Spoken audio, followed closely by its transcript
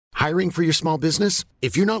Hiring for your small business?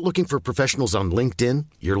 If you're not looking for professionals on LinkedIn,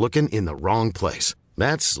 you're looking in the wrong place.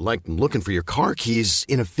 That's like looking for your car keys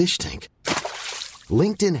in a fish tank.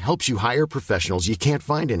 LinkedIn helps you hire professionals you can't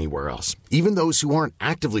find anywhere else, even those who aren't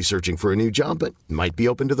actively searching for a new job but might be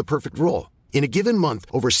open to the perfect role. In a given month,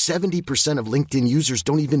 over 70% of LinkedIn users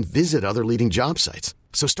don't even visit other leading job sites.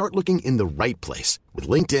 So start looking in the right place. With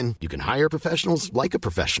LinkedIn, you can hire professionals like a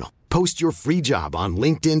professional. Post your free job on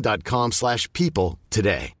linkedin.com/people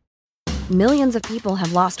today. Millions of people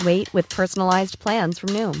have lost weight with personalized plans from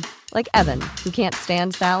Noom. Like Evan, who can't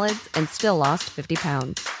stand salads and still lost 50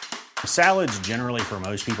 pounds. Salads generally for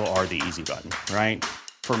most people are the easy button, right?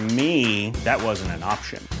 For me, that wasn't an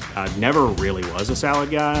option. I never really was a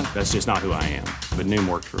salad guy. That's just not who I am. But Noom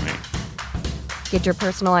worked for me. Get your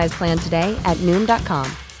personalized plan today at Noom.com.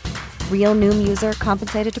 Real Noom user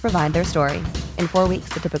compensated to provide their story. In 4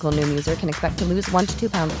 weeks, the typical Noom user can expect to lose 1 to 2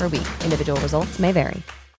 pounds per week. Individual results may vary.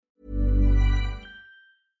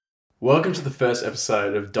 Welcome to the first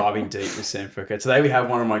episode of Diving Deep with Sam Fricker. Today we have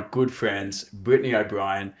one of my good friends, Brittany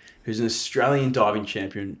O'Brien, who's an Australian diving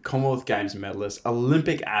champion, Commonwealth Games medalist,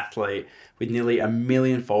 Olympic athlete with nearly 1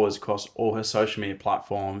 million followers across all her social media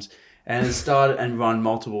platforms, and has started and run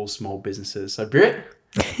multiple small businesses. So Britt,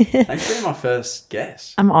 thanks for being my first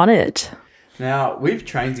guest. I'm honoured. Now, we've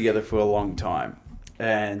trained together for a long time,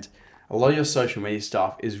 and a lot of your social media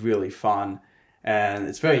stuff is really fun, and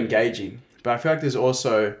it's very engaging. But I feel like there's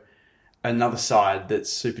also another side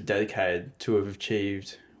that's super dedicated to have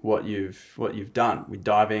achieved what you've done with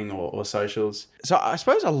diving or socials. So I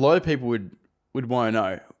suppose a lot of people would want to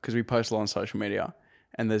know, because we post a lot on social media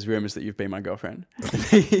and there's rumors that you've been my girlfriend.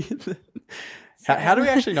 How do we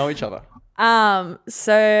actually know each other?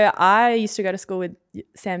 So I used to go to school with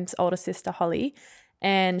Sam's older sister, Holly,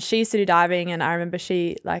 and she used to do diving, and I remember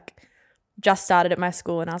she just started at my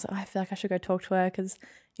school, and I was like, I feel like I should go talk to her because,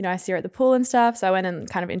 I see her at the pool and stuff. So I went and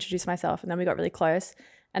kind of introduced myself, and then we got really close.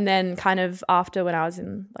 And then kind of after, when I was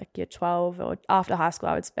in year 12 or after high school,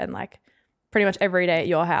 I would spend pretty much every day at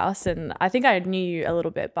your house. And I think I knew you a little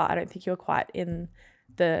bit, but I don't think you were quite in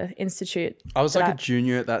the institute. I was a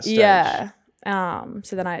junior at that stage. Yeah.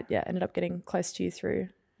 So then I ended up getting close to you through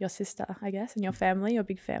your sister, I guess, and your family, your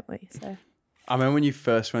big family. So I remember when you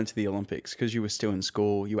first went to the Olympics, because you were still in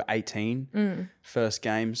school, you were 18, first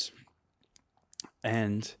games.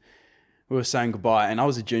 And we were saying goodbye, and I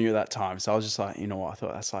was a junior at that time, so I was just like, you know what, I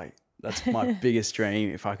thought that's my biggest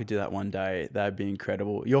dream. If I could do that one day, that'd be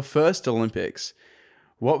incredible. Your first Olympics,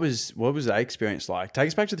 what was that experience like? Take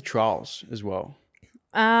us back to the trials as well.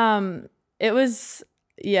 It was,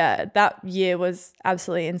 that year was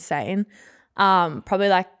absolutely insane. Probably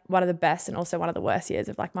one of the best and also one of the worst years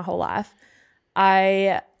of my whole life.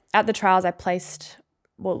 At the trials,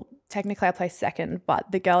 technically I placed second, but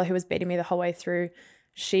the girl who was beating me the whole way through,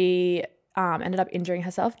 she ended up injuring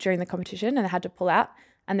herself during the competition and had to pull out.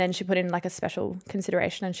 And then she put in a special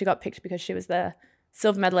consideration, and she got picked because she was the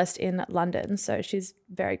silver medalist in London. So she's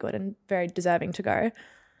very good and very deserving to go.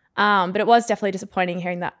 But it was definitely disappointing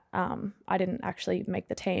hearing that I didn't actually make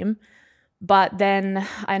the team. But then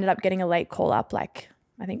I ended up getting a late call up, I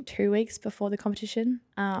think 2 weeks before the competition.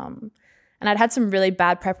 And I'd had some really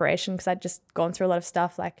bad preparation because I'd just gone through a lot of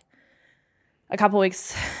stuff, a couple of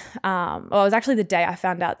weeks. It was actually the day I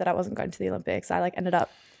found out that I wasn't going to the Olympics. I ended up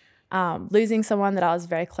losing someone that I was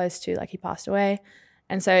very close to. He passed away.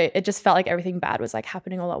 And so it just felt like everything bad was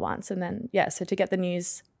happening all at once. And then, so to get the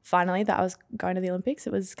news finally that I was going to the Olympics,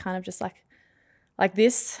 it was kind of just like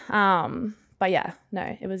this. But yeah,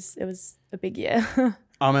 no, it was a big year.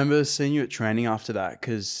 I remember seeing you at training after that,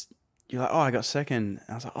 because you're like, oh, I got second. And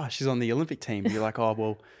I was like, oh, she's on the Olympic team. You're like, oh,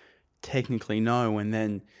 well, technically no. And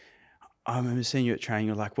then I remember seeing you at training.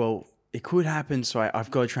 You're like, well, it could happen. So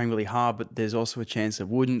I've got to train really hard, but there's also a chance it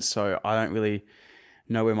wouldn't. So I don't really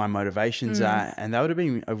know where my motivation's at. And that would have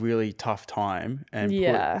been a really tough time. And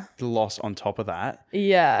put the loss on top of that.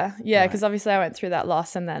 Yeah. Because obviously I went through that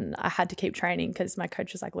loss, and then I had to keep training because my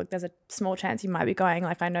coach was like, look, there's a small chance you might be going.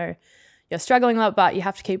 I know you're struggling a lot, but you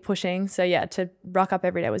have to keep pushing. So to rock up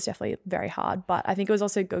every day was definitely very hard. But I think it was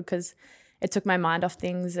also good because it took my mind off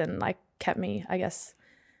things and kept me, I guess,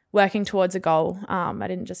 working towards a goal. I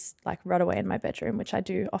didn't just rot away in my bedroom, which I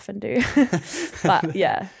do often do. But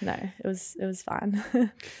it was fine.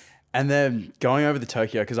 And then going over to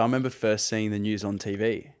Tokyo, because I remember first seeing the news on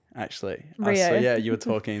TV, actually. Rio. So you were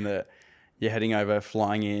talking that you're heading over,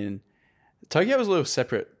 flying in. Tokyo was a little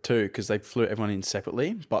separate too, because they flew everyone in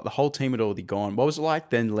separately, but the whole team had already gone. What was it like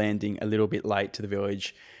then landing a little bit late to the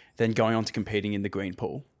village, then going on to competing in the green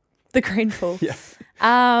pool? The green pool. Yeah.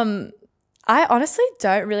 I honestly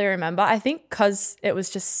don't really remember. I think because it was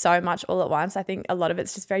just so much all at once, I think a lot of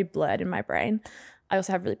it's just very blurred in my brain. I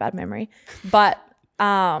also have really bad memory. But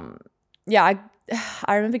yeah,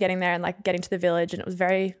 I remember getting there and like getting to the village, and it was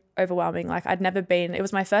very overwhelming. Like I'd never been, it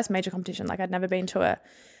was my first major competition. Like I'd never been to a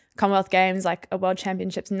Commonwealth Games, like a World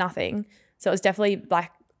Championships, nothing. So it was definitely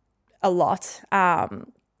like a lot.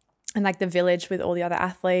 And like the village with all the other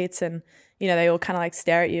athletes, and, you know, they all kind of like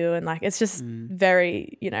stare at you, and like it's just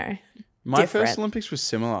very, you know, my different. first Olympics was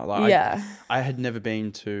similar. Like Yeah. I had never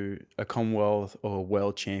been to a Commonwealth or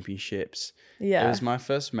World Championships. Yeah. It was my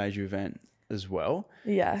first major event as well.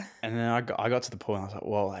 Yeah. And then I got to the point, I was like,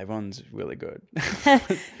 well, everyone's really good.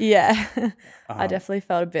 Yeah. I definitely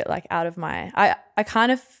felt a bit like out of my, I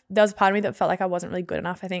kind of, there was a part of me that felt like I wasn't really good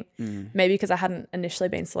enough. I think maybe because I hadn't initially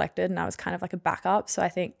been selected and I was kind of like a backup. So I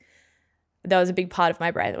think there was a big part of my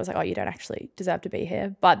brain that was like, oh, you don't actually deserve to be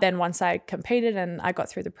here. But then once I competed and I got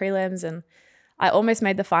through the prelims and I almost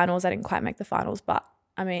made the finals, I didn't quite make the finals, but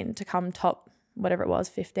I mean, to come top, whatever it was,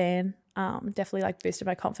 15, definitely like boosted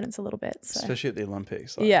my confidence a little bit. So. Especially at the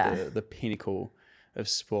Olympics, like yeah. the pinnacle of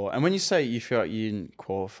sport. And when you say you feel like you didn't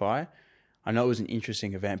qualify, I know it was an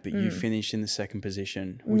interesting event, but you finished in the second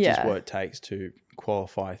position, which is what it takes to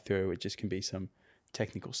qualify through. It just can be some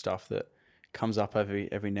technical stuff that comes up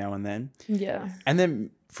every now and then. Yeah. And then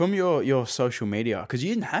from your social media, because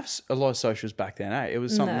you didn't have a lot of socials back then, eh? It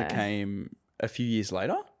was something that came a few years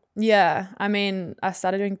later. Yeah. I mean, I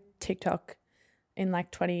started doing TikTok in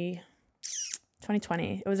like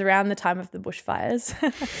 2020. It was around the time of the bushfires.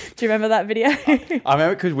 Do you remember that video? I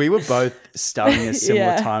remember because we were both starting at a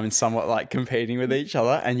similar time and somewhat like competing with each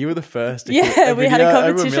other, and you were the first to hit a we had video a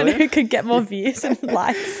over competition 1 million. who could get more views and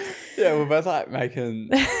likes. Yeah, we're both like making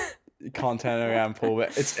content around pool,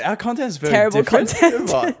 but our content is very Terrible different. content.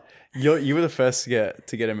 But you were the first to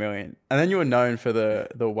get 1 million, and then you were known for the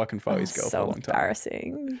Wack and Foey's girl for a long time.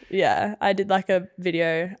 Embarrassing. Yeah, I did like a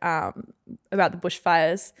video about the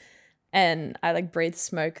bushfires, and I like breathed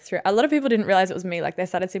smoke through. A lot of people didn't realize it was me. Like they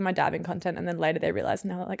started seeing my diving content, and then later they realized,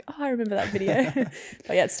 and they were like, "Oh, I remember that video."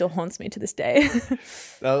 But yeah, it still haunts me to this day.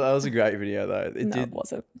 That was a great video though. It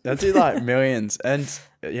wasn't. That did like millions, and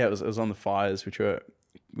yeah, it was on the fires, which were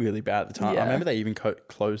really bad at the time. Yeah. I remember they even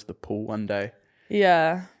closed the pool one day.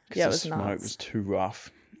 Yeah, it The was smoke nuts. was too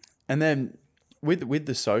rough. And then with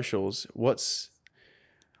the socials, what's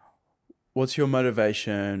your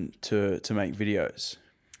motivation to make videos?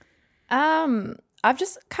 I've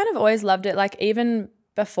just kind of always loved it. Like even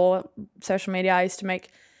before social media, I used to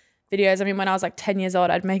make videos. I mean, when I was like 10 years old,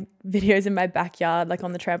 I'd make videos in my backyard, like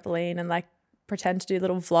on the trampoline, and like pretend to do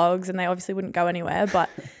little vlogs, and they obviously wouldn't go anywhere. But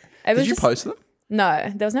it was Did you post them?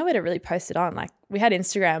 No, there was no way to really post it on. Like we had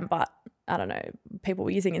Instagram, but I don't know, people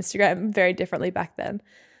were using Instagram very differently back then.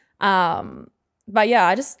 But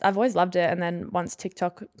yeah, I've always loved it. And then once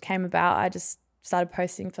TikTok came about, I just started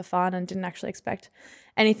posting for fun and didn't actually expect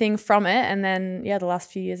anything from it. And then, yeah, the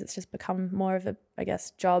last few years it's just become more of a, I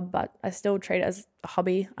guess, job, but I still treat it as a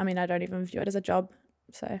hobby. I mean, I don't even view it as a job.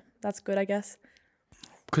 So that's good, I guess.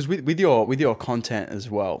 Because with your content as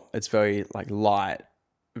well, it's very like light,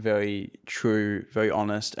 very true, very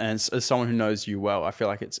honest. And as someone who knows you well, I feel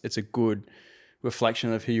like it's a good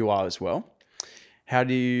reflection of who you are as well. How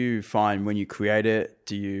do you find when you create it?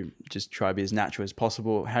 Do you just try to be as natural as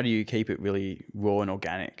possible? How do you keep it really raw and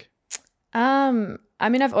organic? I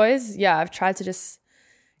mean, I've tried to just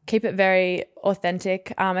keep it very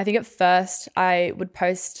authentic. I think at first I would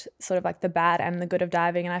post sort of like the bad and the good of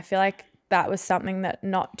diving, and I feel like that was something that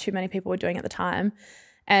not too many people were doing at the time.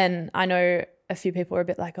 And I know a few people were a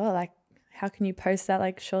bit like, oh, like, how can you post that?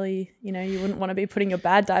 Like, surely, you know, you wouldn't want to be putting your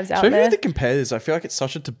bad dives out there. So with the competitors, I feel like it's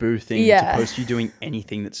such a taboo thing to post you doing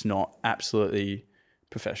anything that's not absolutely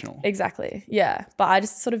professional. Exactly. Yeah. But I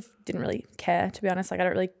just sort of didn't really care, to be honest. Like, I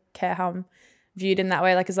don't really care how I'm viewed in that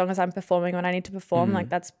way. Like, as long as I'm performing when I need to perform, like,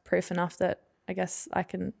 that's proof enough that I guess I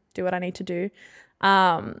can do what I need to do.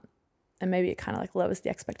 And maybe it kind of like lowers the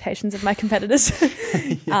expectations of my competitors.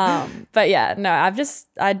 But yeah, no,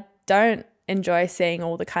 I don't enjoy seeing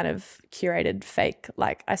all the kind of curated fake.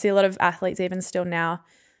 Like I see a lot of athletes even still now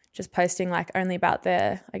just posting like only about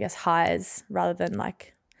their, I guess, highs rather than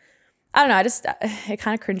like, I don't know, it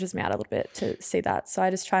kind of cringes me out a little bit to see that. So I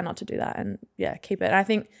just try not to do that and yeah, keep it. And I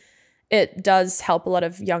think it does help a lot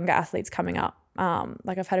of younger athletes coming up.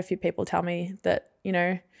 Like I've had a few people tell me that, you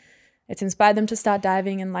know, it's inspired them to start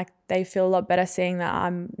diving and like they feel a lot better seeing that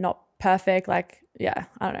I'm not perfect. Like, yeah,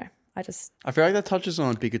 I don't know. I feel like that touches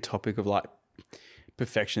on a bigger topic of like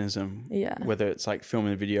perfectionism. Yeah. Whether it's like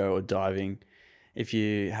filming a video or diving. If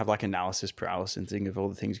you have like analysis paralysis and think of all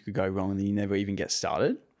the things that could go wrong and then you never even get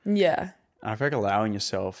started. Yeah. I feel like allowing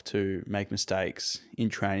yourself to make mistakes in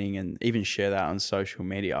training and even share that on social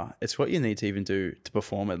media, it's what you need to even do to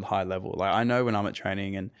perform at a high level. Like I know when I'm at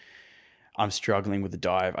training and I'm struggling with the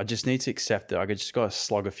dive, I just need to accept that I just got to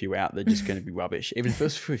slog a few out. They're just going to be rubbish, even if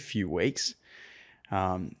it's for a few weeks.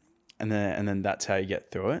 And then that's how you get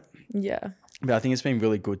through it. Yeah. But I think it's been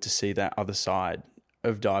really good to see that other side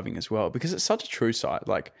of diving as well, because it's such a true side.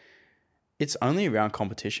 Like it's only around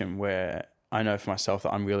competition where I know for myself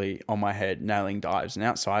that I'm really on my head nailing dives. And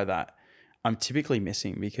outside of that, I'm typically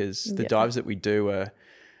missing because the dives that we do are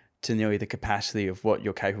to nearly the capacity of what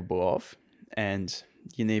you're capable of. And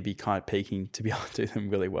you need to be kind of peaking to be able to do them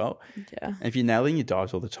really well. Yeah. And if you're nailing your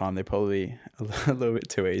dives all the time, they're probably a little bit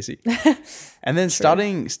too easy. And then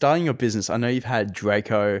starting your business, I know you've had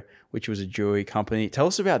Draco, which was a jewelry company. Tell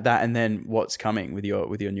us about that, and then what's coming with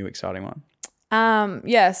your new exciting one.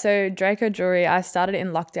 So Draco Jewelry, I started in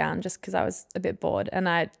lockdown just because I was a bit bored, and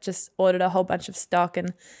I just ordered a whole bunch of stock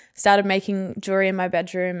and started making jewelry in my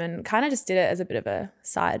bedroom and kind of just did it as a bit of a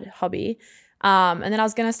side hobby. And then I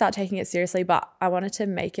was going to start taking it seriously, but I wanted to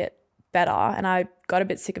make it better and I got a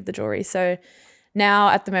bit sick of the jewelry. So now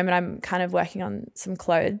at the moment I'm kind of working on some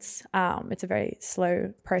clothes. It's a very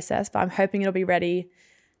slow process, but I'm hoping it'll be ready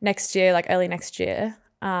next year, like early next year.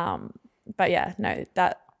 But yeah, no,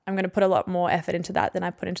 that I'm going to put a lot more effort into that than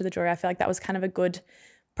I put into the jewelry. I feel like that was kind of a good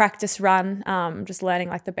practice run, just learning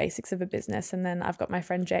like the basics of a business. And then I've got my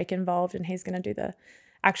friend Jake involved and he's going to do the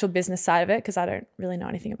actual business side of it because I don't really know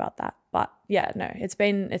anything about that. But yeah, no, it's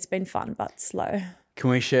been fun but slow. Can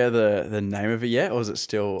we share the name of it yet, or is it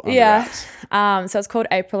still under wraps? So it's called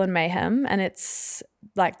April and Mayhem, and it's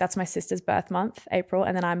like that's my sister's birth month, April,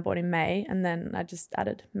 and then I'm born in May, and then I just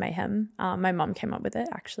added Mayhem. My mum came up with it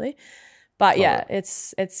actually, but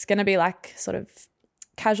it's gonna be like sort of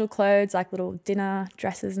casual clothes, like little dinner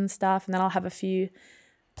dresses and stuff, and then I'll have a few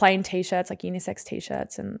plain t-shirts, like unisex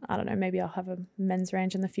t-shirts, and I don't know, maybe I'll have a men's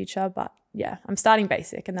range in the future. But yeah, I'm starting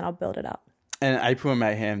basic and then I'll build it up. And April and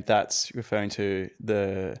Mayhem, that's referring to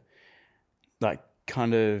the like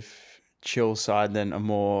kind of chill side, then a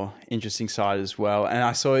more interesting side as well. And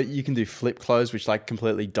I saw you can do flip clothes, which like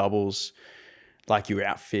completely doubles like your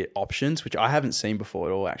outfit options, which I haven't seen before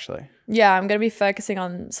at all actually. Yeah, I'm going to be focusing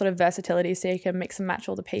on sort of versatility so you can mix and match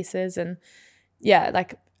all the pieces and yeah,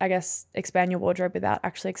 like I guess expand your wardrobe without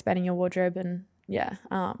actually expanding your wardrobe. And yeah,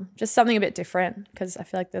 just something a bit different because I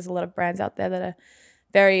feel like there's a lot of brands out there that are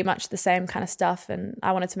very much the same kind of stuff, and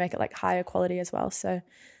I wanted to make it like higher quality as well. So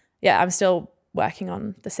yeah, I'm still working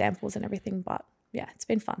on the samples and everything, but yeah, it's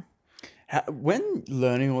been fun. When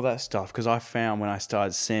learning all that stuff, because I found when I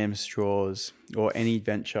started Sam's Straws or any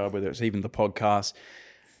venture, whether it's even the podcast,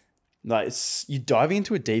 like you diving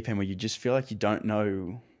into a deep end where you just feel like you don't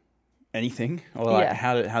know anything or like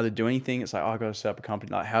how to do anything. It's like, oh, I got to set up a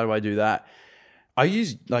company. Like, how do I do that? I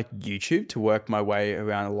use like YouTube to work my way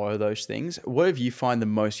around a lot of those things. What have you find the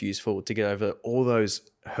most useful to get over all those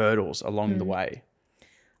hurdles along the way?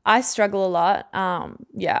 I struggle a lot.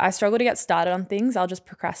 I struggle to get started on things. I'll just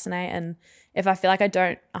procrastinate. And if I feel like I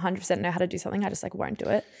don't 100% know how to do something, I just like won't do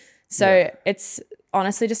it. So it's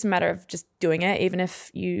honestly just a matter of just doing it, even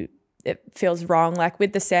if it feels wrong. Like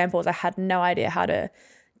with the samples, I had no idea how to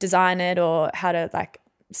design it or how to like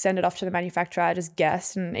send it off to the manufacturer. I just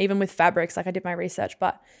guessed. And even with fabrics, like I did my research,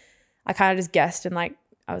 but I kind of just guessed and like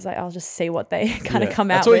I was like, I'll just see what they kind of come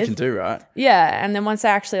out with. That's all you can do, right? Yeah. And then once I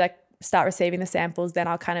actually like start receiving the samples, then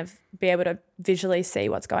I'll kind of be able to visually see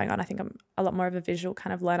what's going on. I think I'm a lot more of a visual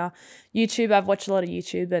kind of learner. YouTube, I've watched a lot of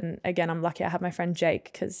YouTube, and again, I'm lucky I have my friend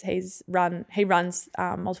Jake because he runs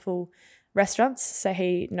multiple restaurants, so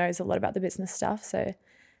he knows a lot about the business stuff. So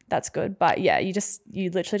that's good. But yeah, you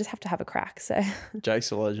literally just have to have a crack. So Jake's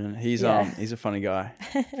a legend. He's a funny guy.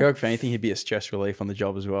 I feel like if anything, he'd be a stress relief on the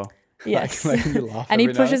job as well. Yes. Like, making you laugh and he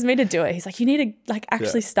pushes me to do it. He's like, you need to like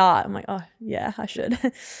actually start. I'm like, oh yeah, I should.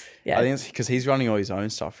 Yeah. I think it's because he's running all his own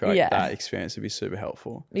stuff. I feel like that experience would be super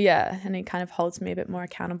helpful. Yeah. And he kind of holds me a bit more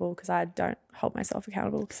accountable because I don't hold myself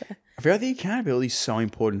accountable. So I feel like the accountability is so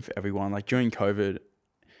important for everyone. Like during COVID,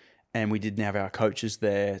 and we didn't have our coaches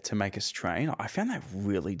there to make us train, I found that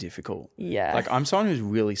really difficult. Yeah. Like I'm someone who's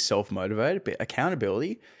really self-motivated, but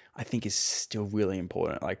accountability I think is still really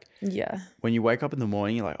important. Like when you wake up in the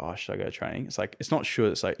morning, you're like, oh, should I go to training? It's like, it's not sure.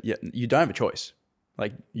 It's like, yeah, you don't have a choice.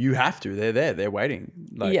 Like you have to, they're there, they're waiting.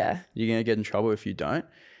 Like you're going to get in trouble if you don't.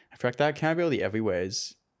 I feel like that accountability everywhere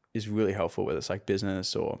is really helpful, whether it's like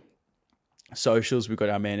business or socials. We've got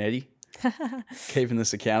our man, Eddie, keeping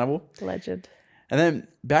us accountable. Legend. And then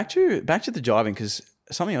back to the diving, because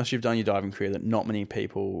something else you've done in your diving career that not many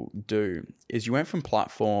people do is you went from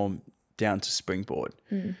platform down to springboard.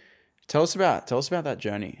 Tell us about that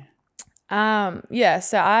journey. I've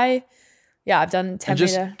done 10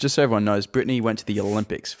 meter. Just so everyone knows, Brittany went to the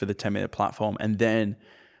Olympics for the 10 meter platform and then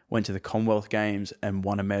went to the Commonwealth Games and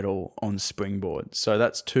won a medal on springboard. So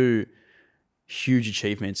that's two huge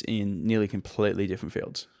achievements in nearly completely different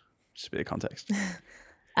fields. Just a bit of context.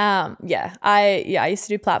 I used to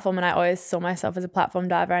do platform and I always saw myself as a platform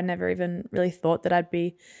diver. I never even really thought that I'd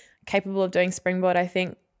be capable of doing springboard. I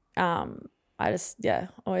think I just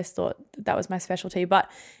always thought that was my specialty. But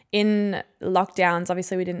in lockdowns,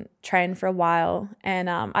 obviously we didn't train for a while, and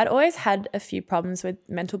I'd always had a few problems with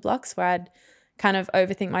mental blocks where I'd kind of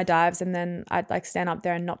overthink my dives and then I'd like stand up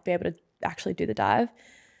there and not be able to actually do the dive.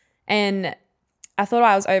 And I thought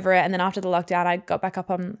I was over it, and then after the lockdown I got back up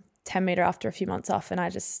on 10 meter after a few months off and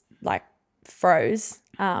I just like froze.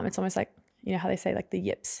 It's almost like, you know how they say like the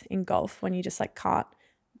yips in golf when you just like can't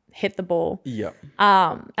hit the ball. Yep.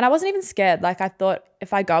 And I wasn't even scared. Like I thought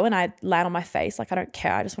if I go and I land on my face, like I don't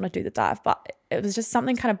care. I just want to do the dive. But it was just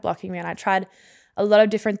something kind of blocking me. And I tried a lot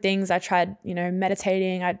of different things. I tried,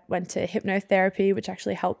 meditating. I went to hypnotherapy, which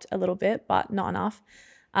actually helped a little bit, but not enough.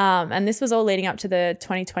 And this was all leading up to the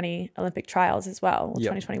 2020 Olympic trials as well, or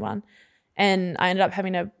 2021. And I ended up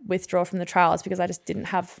having to withdraw from the trials because I just didn't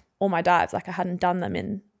have all my dives. Like I hadn't done them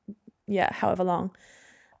in, however long.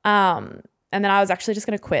 And then I was actually just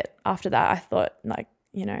going to quit after that. I thought like,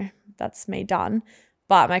 that's me done.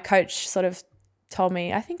 But my coach sort of told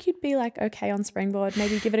me, I think you'd be like okay on springboard,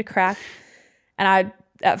 maybe give it a crack. And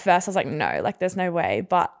at first I was like, no, like there's no way.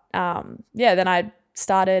 But then I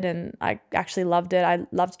started and I actually loved it. I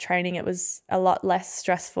loved training. It was a lot less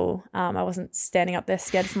stressful. I wasn't standing up there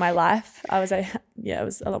scared for my life. It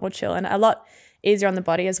was a lot more chill and a lot easier on the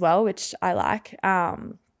body as well, which I like.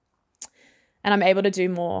 And I'm able to do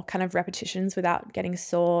more kind of repetitions without getting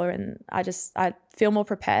sore. And I feel more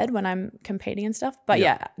prepared when I'm competing and stuff. But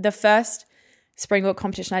the first springboard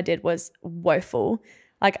competition I did was woeful.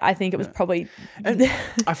 Like I think it was probably. And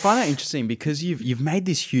I find that interesting because you've made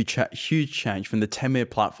this huge change from the 10 meter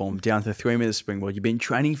platform down to the 3 meter springboard. You've been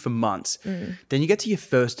training for months. Then you get to your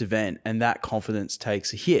first event and that confidence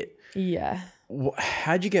takes a hit. Yeah.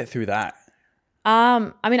 How'd you get through that?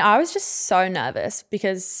 I was just so nervous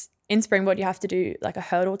because in springboard you have to do like a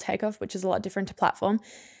hurdle takeoff, which is a lot different to platform.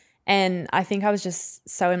 And I think I was just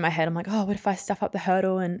so in my head. I'm like, oh, what if I stuff up the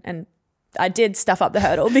hurdle? And I did stuff up the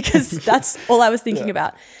hurdle because that's all I was thinking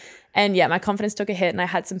about. And my confidence took a hit and I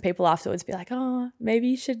had some people afterwards be like, oh, maybe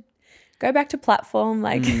you should go back to platform.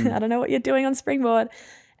 Like, I don't know what you're doing on springboard.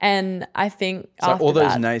 And I think so after all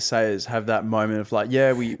those that, naysayers have that moment of like,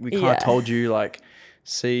 we kind of told you like,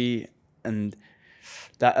 see, and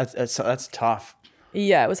that's tough.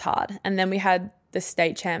 Yeah, it was hard. And then we had the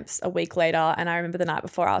state champs a week later. And I remember the night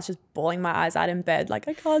before I was just bawling my eyes out in bed. Like,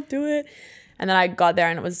 I can't do it. And then I got there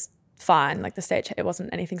and it was fine. Like the state, it wasn't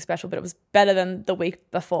anything special, but it was better than the week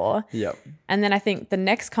before. Yep. And then I think the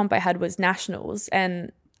next comp I had was nationals.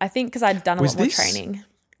 And I think because I'd done a lot more training.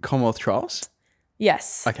 Commonwealth trials?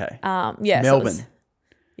 Yes. Okay. Melbourne.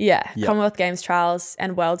 Commonwealth Games trials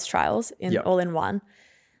and Worlds trials all in one.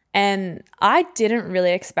 And I didn't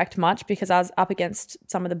really expect much because I was up against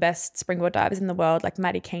some of the best springboard divers in the world, like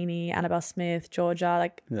Maddie Keeney, Annabelle Smith,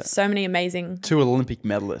 Georgia, so many amazing. 2 Olympic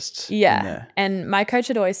medalists. Yeah. And my coach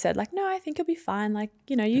had always said like, no, I think you'll be fine. Like,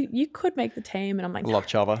 you could make the team. And I'm like, love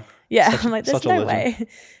Chava. Yeah. I'm like, there's no way.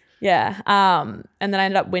 Yeah. And then I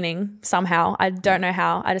ended up winning somehow. I don't know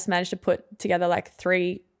how. I just managed to put together like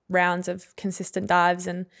 3 rounds of consistent dives.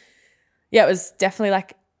 And it was definitely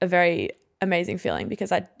like a very amazing feeling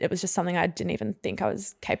because it was just something I didn't even think I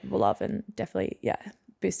was capable of, and definitely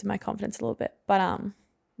boosted my confidence a little bit. But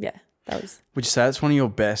that was. Would you say that's one of your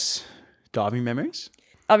best diving memories?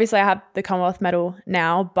 Obviously I have the Commonwealth medal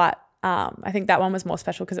now, but I think that one was more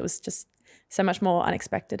special because it was just so much more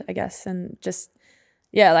unexpected, I guess, and just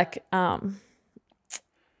I don't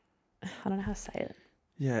know how to say it.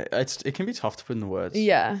 Yeah, it can be tough to put in the words.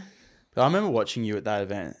 Yeah. But I remember watching you at that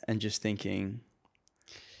event and just thinking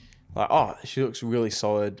like, oh, she looks really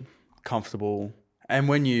solid, comfortable. And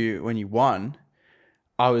when you won,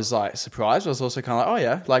 I was like surprised. I was also kind of like, oh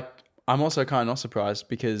yeah, like I'm also kind of not surprised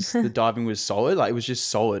because the diving was solid. Like it was just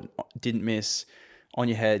solid, didn't miss, on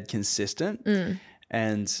your head, consistent.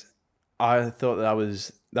 And I thought that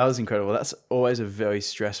was incredible. That's always a very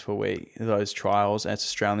stressful week, those trials, and it's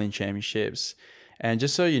Australian Championships. And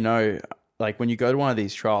just so you know, like when you go to one of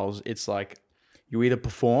these trials, it's like you either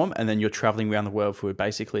perform and then you're traveling around the world for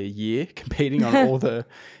basically a year competing on all the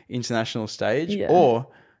international stage, or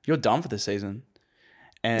you're done for the season.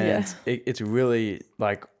 And it's really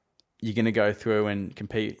like you're going to go through and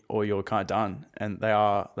compete or you're kind of done. And they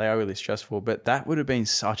are really stressful. But that would have been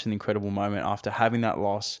such an incredible moment after having that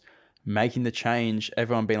loss, making the change,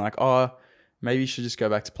 everyone being like, oh, maybe you should just go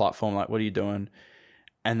back to platform. Like, what are you doing?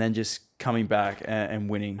 And then just coming back and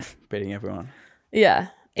winning, beating everyone. Yeah.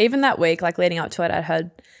 Even that week, like leading up to it, I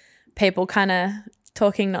heard people kind of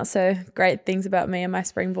talking not so great things about me and my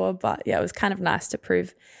springboard. But yeah, it was kind of nice to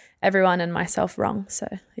prove everyone and myself wrong. So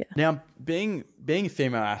yeah. Now, being a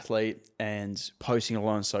female athlete and posting a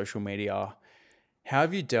lot on social media, how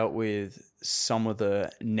have you dealt with some of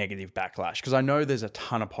the negative backlash? Because I know there's a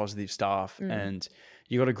ton of positive stuff and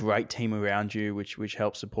you got a great team around you, which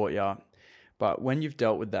helps support you. But when you've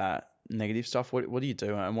dealt with that negative stuff, what do you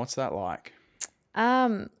do and what's that like?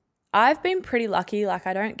 I've been pretty lucky. Like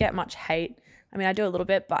I don't get much hate. I mean, I do a little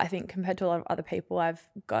bit, but I think compared to a lot of other people, I've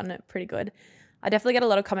gotten it pretty good. I definitely get a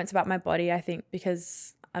lot of comments about my body, I think,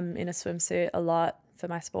 because I'm in a swimsuit a lot for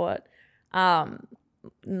my sport.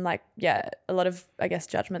 Like, yeah, a lot of, I guess,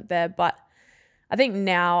 judgment there. But I think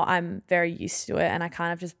now I'm very used to it and I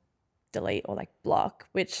kind of just delete or like block,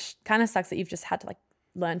 which kind of sucks that you've just had to like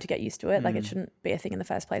learn to get used to it. Like it shouldn't be a thing in the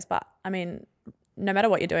first place. But I mean, no matter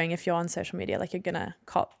what you're doing, if you're on social media, like you're going to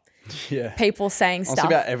cop people saying stuff.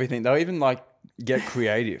 About everything. They'll even like get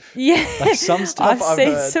creative. Yeah. Like some stuff I've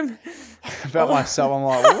heard about myself. I'm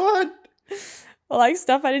like, what? Or like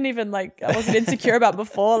stuff I didn't even like, I wasn't insecure about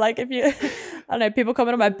before. Like if you, I don't know, people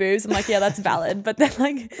comment on my boobs. I'm like, yeah, that's valid. But then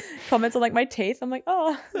like comments on like my teeth. I'm like,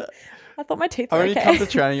 oh, I thought my teeth were okay. When you come to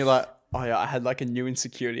training, you're like, oh yeah, I had like a new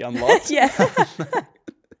insecurity unlocked. Yeah.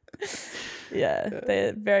 Yeah.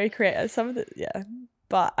 They're very creative. Some of the, yeah.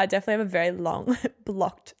 But I definitely have a very long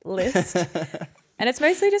blocked list. And it's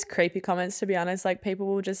mostly just creepy comments, to be honest. Like people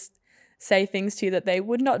will just say things to you that they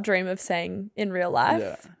would not dream of saying in real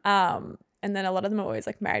life. Yeah. And then a lot of them are always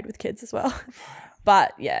like married with kids as well.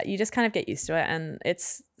 But yeah, you just kind of get used to it. And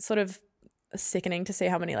it's sort of sickening to see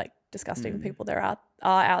how many like disgusting people there are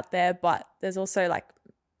out there. But there's also like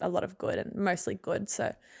a lot of good and mostly good.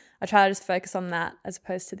 So I try to just focus on that as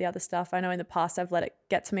opposed to the other stuff. I know in the past I've let it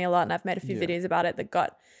get to me a lot and I've made a few videos about it that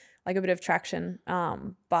got like a bit of traction.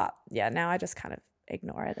 But yeah, now I just kind of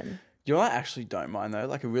ignore it. And you know, I actually don't mind though.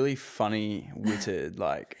 Like a really funny, witted,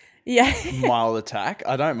 like yeah, mild attack.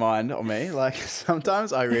 I don't mind on me. Like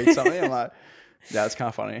sometimes I read something, I'm like, yeah, it's kind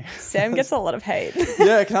of funny. Sam gets a lot of hate.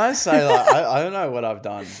 Yeah, can I say like I don't know what I've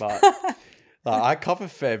done, but like, I cop a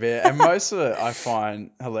fair bit, and most of it I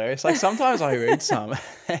find hilarious. Like sometimes I read some,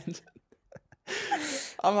 and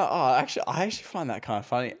I'm like, oh, actually, I actually find that kind of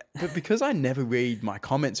funny. But because I never read my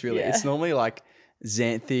comments really, it's normally like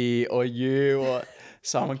Xanthi or you or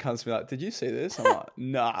someone comes to me like, did you see this? I'm like,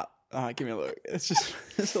 nah. All right, give me a look.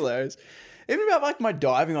 It's hilarious. Even about like my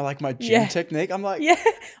diving or like my gym technique, I'm like,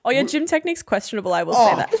 oh, your gym technique's questionable. I will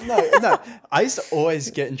say that. No. I used to always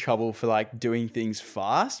get in trouble for like doing things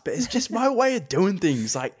fast, but it's just my way of doing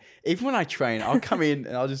things. Like even when I train, I'll come in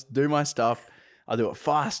and I'll just do my stuff. I'll do it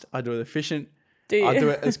fast. I do it efficient. I'll do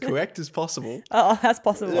it as correct as possible. Oh, that's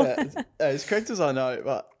possible. Yeah, as correct as I know.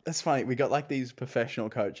 But that's funny. We got like these professional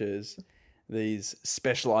coaches, these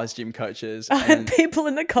specialized gym coaches, and people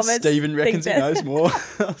in the comments. Steven reckons he knows more.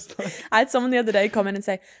 I had someone the other day comment and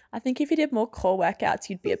say, I think if you did more core workouts,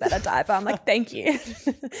 you'd be a better diver. I'm like, thank you.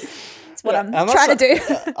 That's what I'm trying to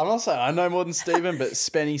do. I'm not saying I know more than Steven, but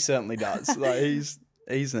Spenny certainly does. Like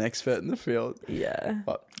he's an expert in the field. Yeah.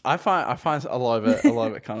 But I find a lot of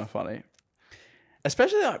it kind of funny.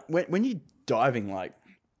 Especially like when you're diving, like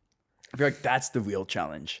I feel like that's the real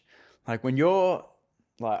challenge. Like when you're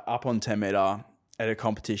like up on 10 meter at a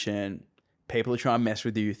competition, people are trying to mess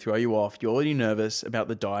with you, throw you off. You're already nervous about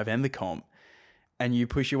the dive and the comp, and you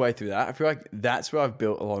push your way through that. I feel like that's where I've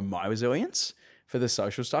built a lot of my resilience for the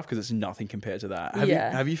social stuff because it's nothing compared to that.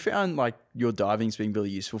 Have you found like your diving's being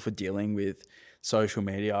really useful for dealing with social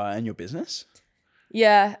media and your business?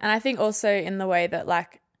 Yeah, and I think also in the way that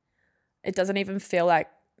like it doesn't even feel like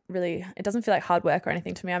it doesn't feel like hard work or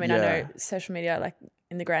anything to me. I mean, I know social media like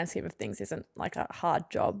in the grand scheme of things isn't like a hard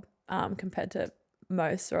job compared to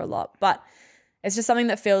most or a lot, but it's just something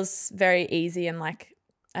that feels very easy. And like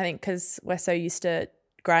I think because we're so used to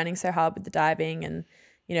grinding so hard with the diving and,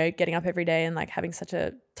 you know, getting up every day and like having such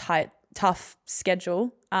a tough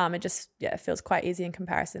schedule, it just it feels quite easy in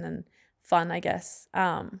comparison and fun, I guess.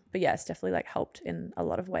 But yeah, it's definitely like helped in a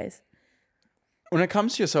lot of ways. When it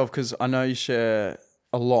comes to yourself, because I know you share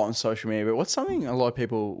a lot on social media, but what's something a lot of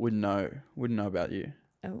people wouldn't know about you?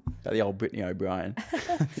 Oh, about the old Brittany O'Brien.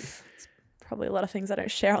 Probably a lot of things I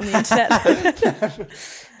don't share on the internet.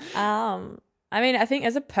 I mean, I think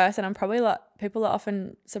as a person, I'm probably people are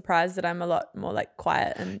often surprised that I'm a lot more like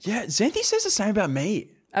quiet and. Yeah, Xanthi says the same about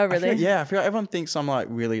me. Oh, really? I feel like everyone thinks I'm like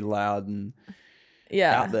really loud and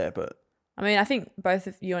out there, but I mean, I think both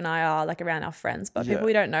of you and I are like around our friends, but people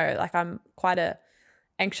we don't know, like I'm quite a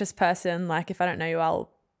anxious person. Like if I don't know you,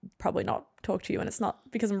 I'll probably not talk to you, and it's not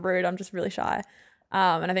because I'm rude. I'm just really shy.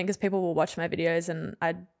 And I think because people will watch my videos and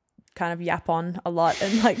I kind of yap on a lot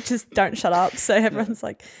and like just don't shut up. So everyone's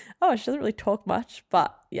like, oh, she doesn't really talk much.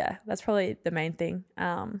 But yeah, that's probably the main thing.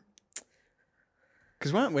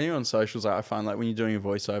 Because when you're on socials, like, I find like when you're doing a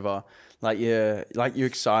voiceover, like you're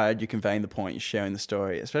excited, you're conveying the point, you're sharing the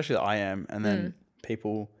story, especially that I am, and then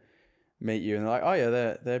people meet you and they're like, oh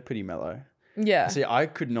yeah, they're pretty mellow. Yeah. See, I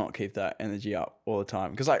could not keep that energy up all the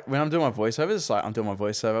time because like when I'm doing my voiceovers, it's like I'm doing my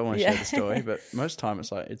voiceover, I want to share the story, but most of the time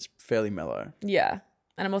it's like it's fairly mellow. Yeah,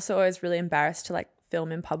 and I'm also always really embarrassed to like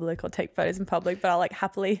film in public or take photos in public, but I'll like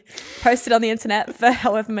happily post it on the internet for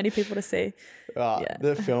however many people to see.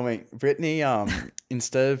 The filming, Brittany,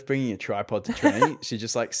 instead of bringing a tripod to training, she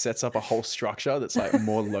just like sets up a whole structure that's like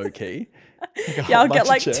more low key. Like I'll get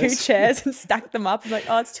like 2 chairs and stack them up. I'm like,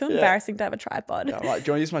 oh, it's too embarrassing to have a tripod. Yeah, I'm like,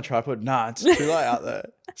 do you want to use my tripod? Nah, it's too light out there.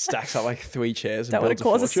 Stacks up like 3 chairs and don't want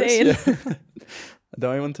builds to cause a scene. Yeah. I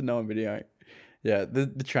don't want to know on video. Yeah,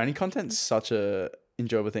 the training content's such a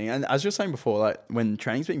enjoyable thing. And as you were saying before, like when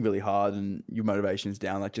training's been really hard and your motivation's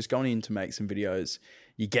down, like just going in to make some videos,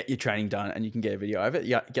 you get your training done and you can get a video of it.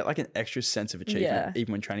 You get like an extra sense of achievement,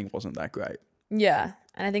 even when training wasn't that great. Yeah.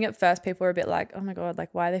 And I think at first people were a bit like, oh my God, like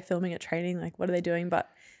why are they filming at training? Like what are they doing? But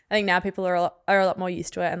I think now people are a lot more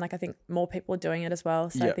used to it. And like I think more people are doing it as well.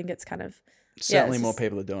 So I think it's kind of... Certainly more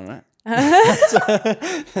people are doing it.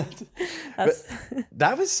 But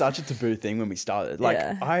that was such a taboo thing when we started.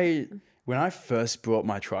 Like when I first brought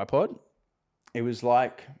my tripod, it was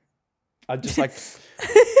like, I just like...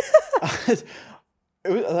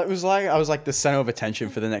 It was like I was like the center of attention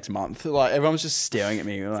for the next month. Like everyone was just staring at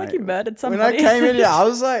me. It's like you murdered somebody. When I came in, I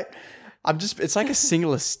was like, it's like a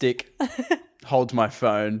singular stick holds my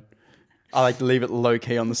phone. I like leave it low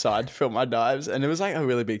key on the side to film my dives. And it was like a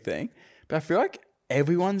really big thing. But I feel like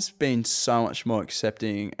everyone's been so much more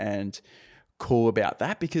accepting and cool about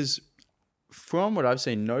that because from what I've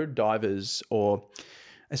seen, no divers or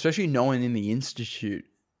especially no one in the institute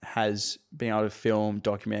has been able to film,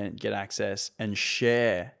 document, get access and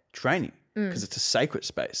share training because it's a sacred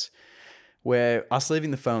space where us leaving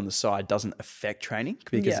the phone on the side doesn't affect training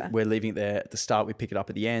because we're leaving it there at the start. We pick it up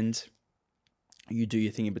at the end. You do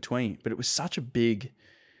your thing in between. But it was such a big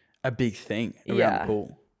thing around the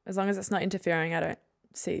pool. As long as it's not interfering, I don't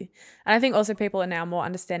see. And I think also people are now more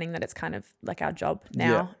understanding that it's kind of like our job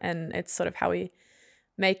now and it's sort of how we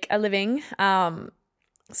make a living.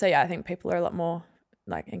 So yeah, I think people are a lot more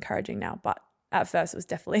like encouraging now, but at first it was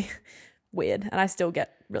definitely weird and I still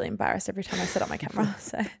get really embarrassed every time I set up my camera.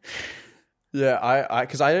 So yeah, I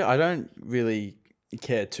because I don't really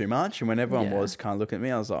care too much, and when everyone was kind of looking at me,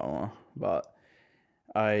 I was like, oh, but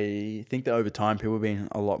I think that over time people have been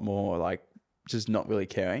a lot more like just not really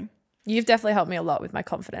caring. You've definitely helped me a lot with my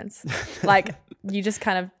confidence. Like you just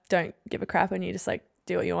kind of don't give a crap and you just like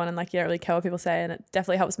do what you want and like you don't really care what people say, and it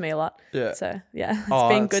definitely helps me a lot. Yeah. So yeah, it's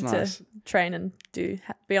been good to train and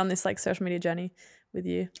be on this like social media journey with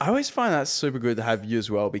you. I always find that super good to have you as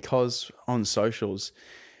well because on socials,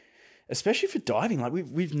 especially for diving, like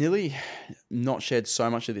we've nearly not shared so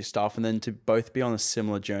much of this stuff, and then to both be on a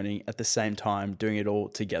similar journey at the same time, doing it all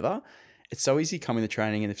together. It's so easy coming to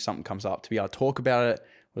training and if something comes up to be able to talk about it,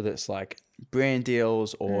 whether it's like brand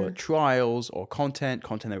deals or trials or content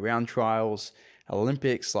around trials,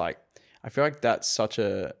 Olympics. Like I feel like that's such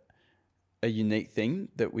a unique thing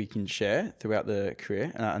that we can share throughout the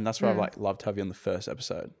career, and that's why I've like loved to have you on the first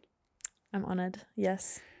episode. I'm honored.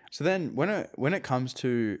 Yes. So then when it comes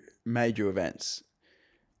to major events,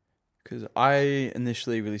 because I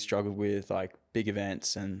initially really struggled with like big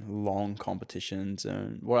events and long competitions,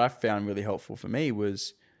 and what I found really helpful for me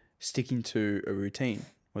was sticking to a routine,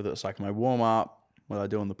 whether it's like my warm up, what I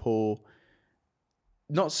do in the pool.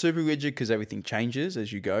 Not super rigid because everything changes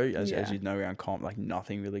as you go, as you know around comp, like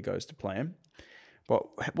nothing really goes to plan. But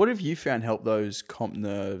what have you found help those comp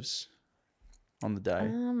nerves on the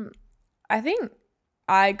day? I think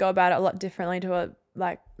I go about it a lot differently to what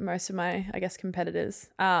like most of my, I guess, competitors.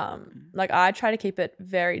 Like I try to keep it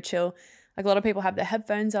very chill. Like a lot of people have their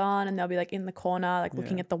headphones on and they'll be like in the corner, like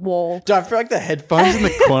looking at the wall. Do I feel like the headphones in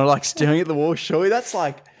the corner, like staring at the wall? Surely that's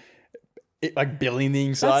like billing the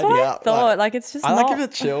anxiety out. That's what out. I thought. Like it's just I like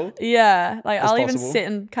it chill. Yeah. Like I'll even sit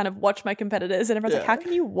and kind of watch my competitors and everyone's like, how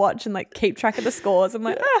can you watch and like keep track of the scores? I'm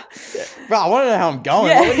like, Bro, I want to know how I'm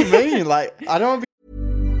going. What do you mean? Like I don't want to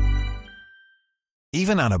be...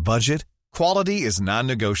 Even on a budget, quality is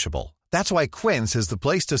non-negotiable. That's why Quince is the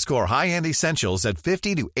place to score high-end essentials at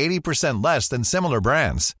 50 to 80% less than similar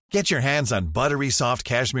brands. Get your hands on buttery soft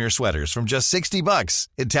cashmere sweaters from just $60,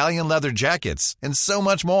 Italian leather jackets, and so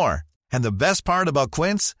much more. And the best part about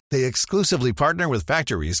Quince, they exclusively partner with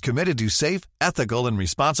factories committed to safe, ethical, and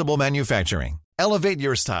responsible manufacturing. Elevate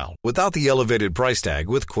your style without the elevated price tag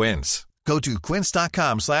with Quince. Go to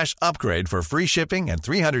quince.com/upgrade for free shipping and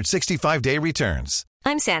 365-day returns.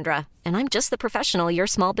 I'm Sandra, and I'm just the professional your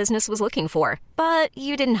small business was looking for. But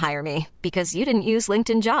you didn't hire me because you didn't use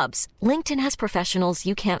LinkedIn Jobs. LinkedIn has professionals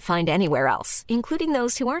you can't find anywhere else, including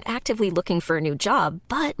those who aren't actively looking for a new job,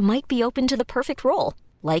 but might be open to the perfect role,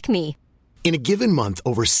 like me. In a given month,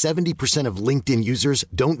 over 70% of LinkedIn users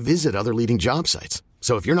don't visit other leading job sites.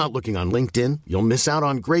 So if you're not looking on LinkedIn, you'll miss out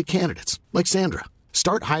on great candidates like Sandra.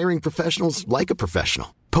 Start hiring professionals like a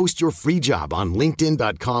professional. Post your free job on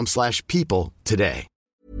linkedin.com/people today.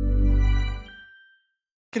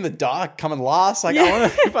 In the dark, coming last. Like, I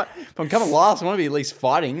want to, if I'm coming last, I want to be at least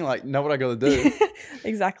fighting. Like, know what I got to do.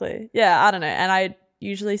 Exactly. Yeah, I don't know. And I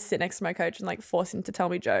usually sit next to my coach and like force him to tell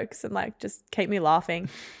me jokes and like just keep me laughing.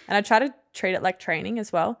 And I try to treat it like training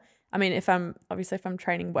as well. I mean, if I'm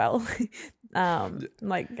training well,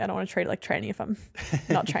 like I don't want to treat it like training if I'm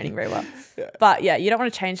not training very well. Yeah. But yeah, you don't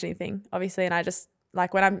want to change anything, obviously. And I just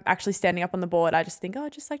like when I'm actually standing up on the board, I just think, oh,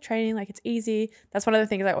 just like training, like it's easy. That's one of the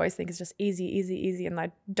things I always think is just easy, easy, easy. And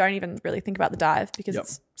I don't even really think about the dive because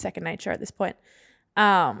it's second nature at this point.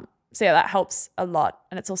 So yeah, that helps a lot.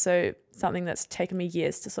 And it's also something that's taken me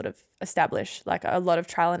years to sort of establish, like a lot of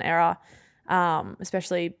trial and error.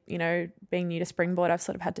 Especially, you know, being new to springboard, I've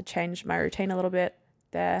sort of had to change my routine a little bit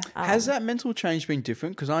there. Has that mental change been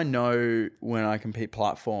different? Because I know when I compete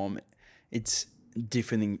platform, it's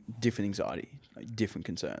different anxiety, like different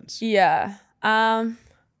concerns. Yeah. I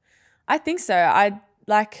think so.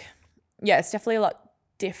 It's definitely a lot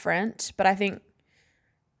different, but I think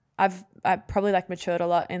I've probably like matured a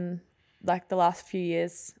lot in like the last few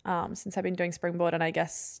years since I've been doing springboard, and I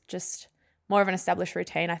guess just more of an established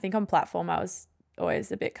routine. I think on platform I was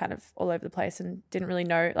always a bit kind of all over the place and didn't really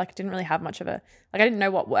know, like didn't really have much of a, like I didn't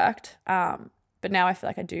know what worked. But now I feel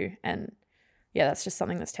like I do. And yeah, that's just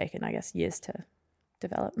something that's taken, I guess, years to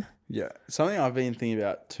develop. Yeah. Something I've been thinking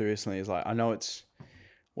about too recently is like, I know it's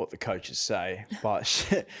what the coaches say, but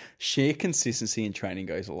sheer consistency in training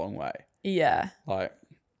goes a long way. Yeah. Like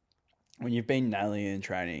when you've been nailing it in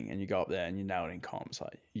training and you go up there and you nail it in comps,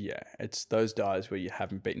 like, yeah, it's those dives where you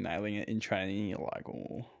haven't been nailing it in training and you're like,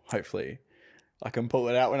 oh, hopefully I can pull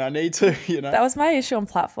it out when I need to, you know? That was my issue on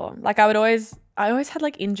platform. Like I always had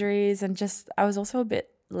like injuries and just, I was also a bit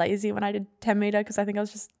lazy when I did 10 meter because I think I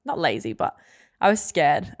was just not lazy, but I was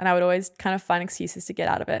scared and I would always kind of find excuses to get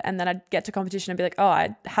out of it. And then I'd get to competition and be like, oh,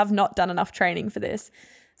 I have not done enough training for this.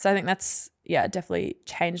 So I think that's, yeah, definitely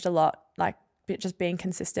changed a lot. Like just being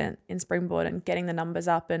consistent in springboard and getting the numbers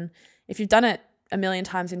up. And if you've done it a million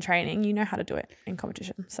times in training, you know how to do it in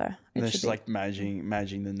competition. So it's just like managing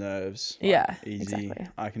the nerves. Like, yeah, easy. Exactly.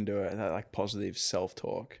 I can do it. That like positive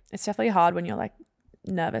self-talk. It's definitely hard when you're like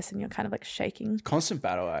nervous and you're kind of like shaking. Constant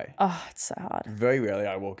battle, eh? Oh, it's so hard. Very rarely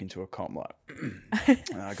I walk into a comp like,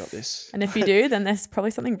 I got this. And if you do, then there's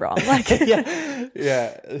probably something wrong. Like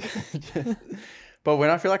yeah. But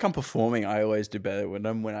when I feel like I'm performing, I always do better when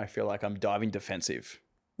I feel like I'm diving defensive.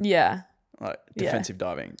 Yeah. Like defensive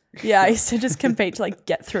diving. Yeah, I used to just compete to like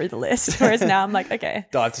get through the list. Whereas now I'm like, okay.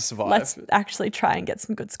 Dive to survive. Let's actually try and get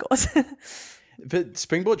some good scores. But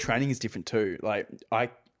springboard training is different too. Like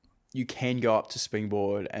you can go up to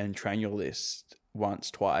springboard and train your list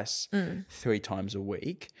once, twice, 3 times a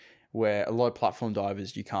week. Where a lot of platform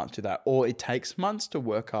divers, you can't do that. Or it takes months to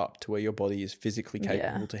work up to where your body is physically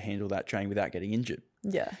capable to handle that training without getting injured.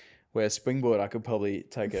 Yeah. Where springboard, I could probably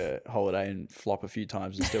take a holiday and flop a few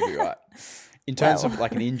times and still be right. In terms of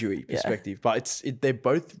like an injury perspective. But they're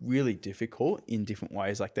both really difficult in different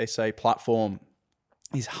ways. Like they say platform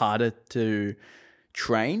is harder to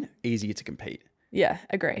train, easier to compete. Yeah,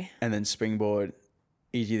 agree. And then springboard,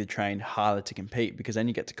 easier to train, harder to compete because then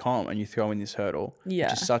you get to comp and you throw in this hurdle,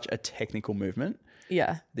 which is such a technical movement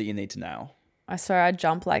that you need to nail. I swear I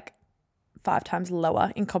jump like 5 times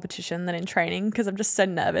lower in competition than in training because I'm just so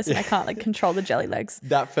nervous and I can't like control the jelly legs.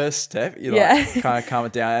 That first step, you like kind of calm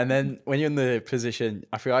it down. And then when you're in the position,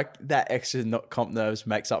 I feel like that extra comp nerves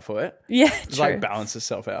makes up for it. Yeah, It's like balance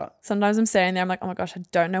itself out. Sometimes I'm standing there, I'm like, oh my gosh, I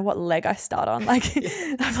don't know what leg I start on. Like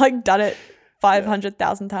I've like done it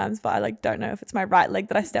 500,000 times, but I like don't know if it's my right leg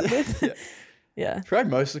that I step with. Yeah. I feel like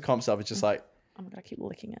most of the comp stuff is just like, oh my God, I keep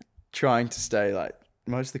licking it. Trying to stay like,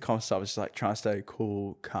 most of the comp stuff is just like trying to stay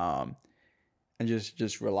cool, calm, and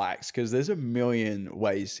just relax, because there's a million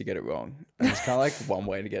ways to get it wrong. And it's kind of like one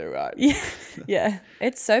way to get it right. Yeah.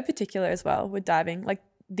 It's so particular as well with diving. Like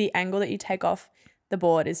the angle that you take off the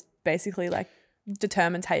board is basically like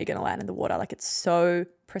determines how you're going to land in the water. Like it's so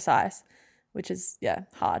precise, which is,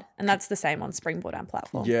 hard. And that's the same on springboard and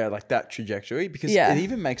platform. Yeah, like that trajectory, because it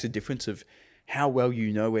even makes a difference of how well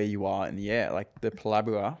you know where you are in the air. Like the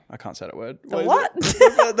palabra, I can't say that word. What? What do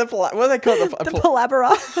they call it? The palabra.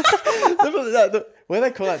 What do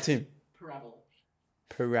they call that, Tim?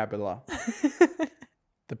 Parabola.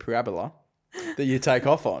 The parabola that you take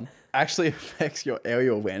off on actually affects your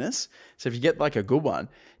aerial awareness. So if you get like a good one,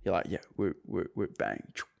 you're like, we're bang.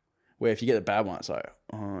 Where if you get a bad one, it's like,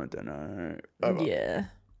 I don't know. Over. Yeah.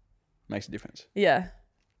 Makes a difference. Yeah.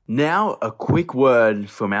 Now, a quick word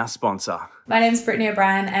from our sponsor. My name is Brittany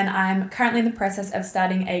O'Brien, and I'm currently in the process of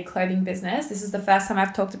starting a clothing business. This is the first time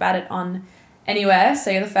I've talked about it on anywhere, so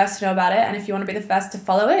you're the first to know about it. And if you want to be the first to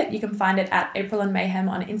follow it, you can find it at April and Mayhem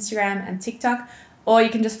on Instagram and TikTok, or you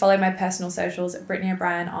can just follow my personal socials, Brittany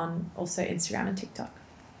O'Brien, on also Instagram and TikTok.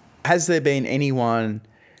 Has there been anyone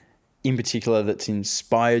in particular that's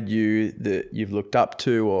inspired you, that you've looked up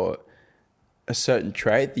to, or a certain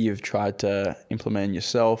trait that you've tried to implement in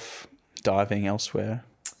yourself, diving elsewhere?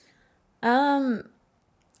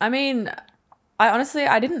 I mean,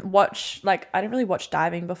 I didn't really watch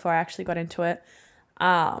diving before I actually got into it. So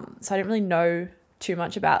I didn't really know too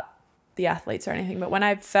much about the athletes or anything. But when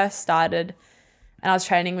I first started and I was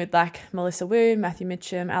training with like Melissa Wu, Matthew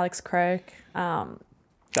Mitchum, Alex Croak. That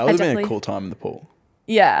would have been a cool time in the pool.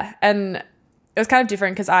 Yeah. And it was kind of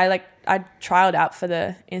different because I trialed out for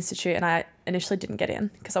the institute and I initially didn't get in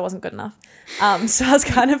because I wasn't good enough. So I was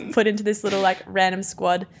kind of put into this little like random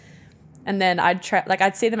squad, and then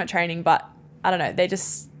I'd see them at training, but I don't know. They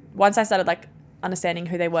just, once I started like understanding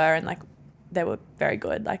who they were and like they were very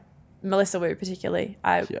good, like Melissa Wu particularly,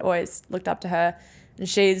 I always looked up to her, and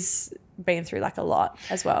she's been through like a lot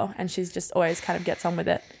as well, and she's just always kind of gets on with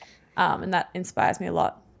it, and that inspires me a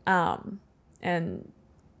lot. And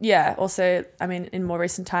yeah, also, I mean, in more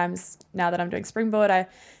recent times, now that I'm doing springboard, I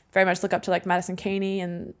very much look up to like Madison Keeney,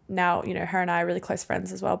 and now, you know, her and I are really close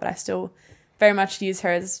friends as well, but I still very much use her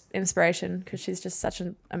as inspiration because she's just such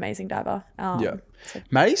an amazing diver.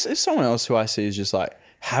 Maddie is someone else who I see is just like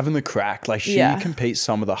having the crack. Like she competes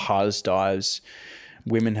some of the hardest dives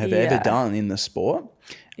women have ever done in the sport.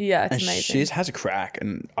 Yeah, it's and amazing. She has a crack,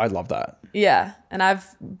 and I love that. Yeah, and I've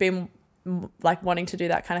been like wanting to do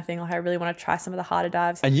that kind of thing. Like I really want to try some of the harder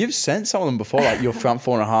dives. And you've sent some of them before, like your front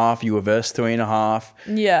 4.5, you reverse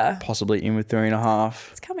 3.5. Yeah. Possibly in with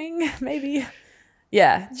 3.5. It's coming, maybe.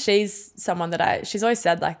 Yeah, she's someone that she's always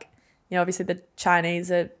said, like, you know, obviously the Chinese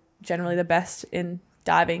are generally the best in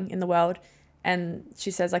diving in the world. And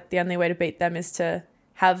she says, like, the only way to beat them is to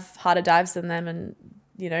have harder dives than them. And,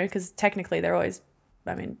 you know, because technically they're always,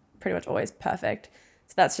 I mean, pretty much always perfect.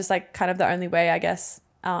 So that's just like kind of the only way, I guess,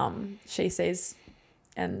 she sees.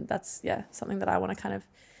 And that's, something that I want to kind of,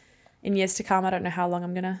 in years to come, I don't know how long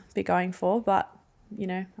I'm going to be going for, but, you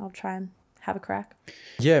know, I'll try and have a crack.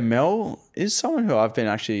 Yeah, Mel is someone who I've been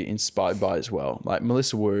actually inspired by as well. Like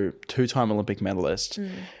Melissa Wu, 2-time Olympic medalist.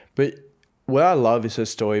 But what I love is her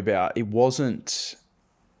story about it wasn't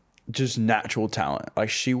just natural talent. Like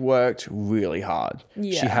she worked really hard.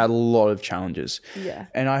 Yeah. She had a lot of challenges. Yeah.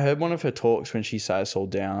 And I heard one of her talks when she sat us all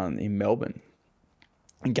down in Melbourne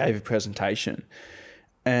and gave a presentation.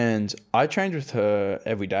 And I trained with her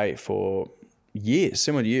every day for years,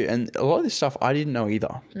 similar to you. And a lot of this stuff I didn't know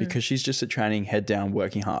either because she's just a training head down,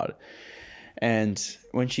 working hard. And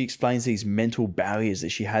when she explains these mental barriers that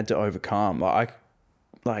she had to overcome, I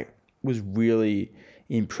was really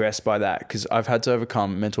impressed by that, because I've had to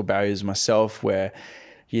overcome mental barriers myself where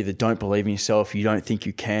you either don't believe in yourself, you don't think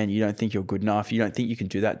you can, you don't think you're good enough, you don't think you can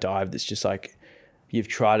do that dive that's just like you've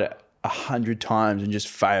tried it 100 times and just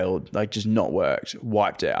failed, like just not worked,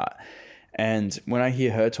 wiped out. And when I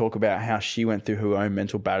hear her talk about how she went through her own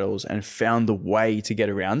mental battles and found the way to get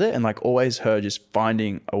around it, and like always her just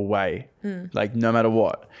finding a way, like no matter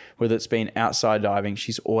what, whether it's been outside diving,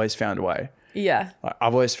 she's always found a way. Yeah. Like,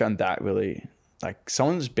 I've always found that really, like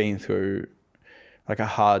someone's been through like a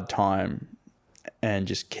hard time and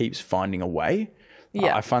just keeps finding a way.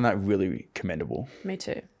 Yeah. I find that really commendable. Me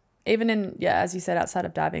too. Even in, as you said, outside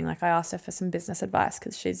of diving, like I asked her for some business advice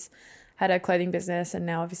because she's had her clothing business and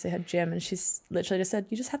now obviously her gym, and she's literally just said,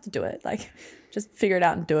 you just have to do it. Like, just figure it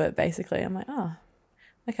out and do it, basically. I'm like, oh,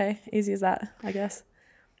 okay, easy as that, I guess.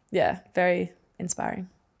 Yeah, very inspiring.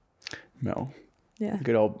 Mel. Yeah.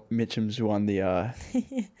 Good old Mitchum's won the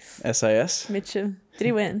SAS. Mitchum. Did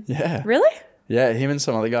he win? Yeah. Really? Yeah, him and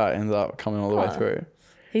some other guy ended up coming all the way through.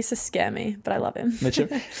 He used to scare me, but I love him. Mitchell,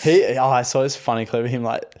 I saw this funny clip of him,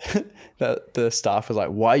 like, the staff was like,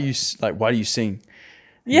 why do you sing?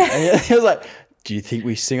 Yeah. And he was like, do you think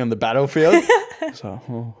we sing on the battlefield? So,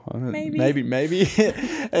 I don't know, maybe.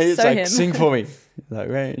 And he's So like, him. sing for me. He's like,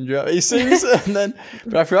 raindrop. He sings, and then,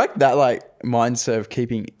 but I feel like that like mindset of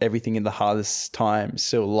keeping everything in the hardest time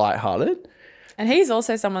still lighthearted. And he's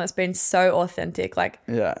also someone that's been so authentic, like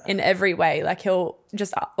in every way. Like he'll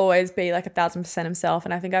just always be like 1,000% himself.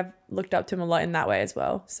 And I think I've looked up to him a lot in that way as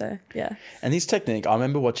well. So yeah. And his technique, I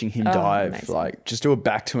remember watching him dive, amazing. like just do a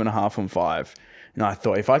back 2.5 on 5. And I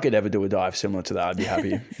thought if I could ever do a dive similar to that, I'd be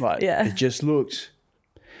happy. Like it just looked.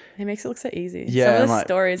 He makes it look so easy. Yeah, some of the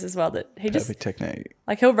stories as well that he perfect just technique.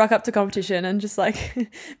 Like he'll rock up to competition and just like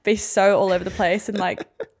be so all over the place and like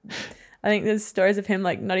I think there's stories of him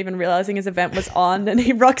like not even realizing his event was on and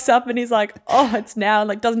he rocks up and he's like, oh, it's now, and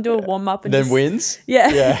like doesn't do a warm up and then just wins.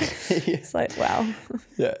 Yeah. It's like wow.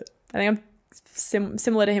 Yeah. I think I'm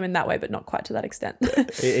similar to him in that way, but not quite to that extent.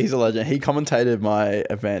 He's a legend. He commentated my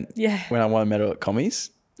event when I won a medal at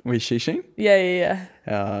Commies with Shishing. Yeah.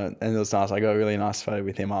 And it was nice. I got a really nice photo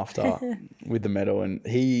with him after with the medal. And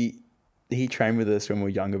he trained with us when we were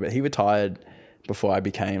younger, but he retired before I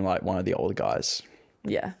became like one of the older guys.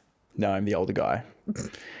 Yeah. No, I'm the older guy.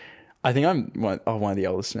 I think I'm one of the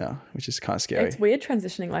oldest now, which is kind of scary. It's weird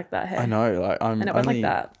transitioning like that. Hey? I know. Like and it went like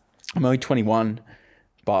that. I'm only 21,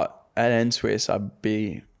 but at N Swiss, I'd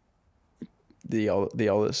be the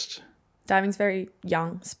oldest. Diving's very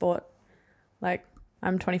young sport. Like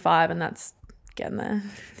I'm 25 and that's getting there.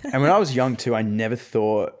 And when I was young too, I never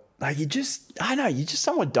thought like you just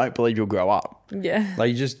somewhat don't believe you'll grow up. Yeah.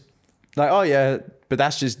 Like you just like, oh yeah, but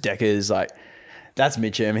that's just Deckers. Like that's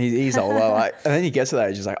Mitchum. He's older. Like, and then you get to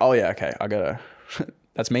that age, it's like, oh yeah, okay,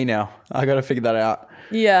 that's me now. I gotta figure that out.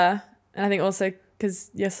 Yeah. And I think also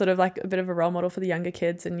because you're sort of like a bit of a role model for the younger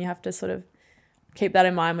kids and you have to sort of keep that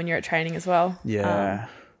in mind when you're at training as well. Yeah.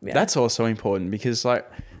 That's also important because like,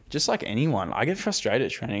 just like anyone, I get frustrated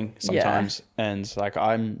at training sometimes and like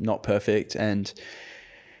I'm not perfect and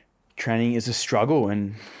training is a struggle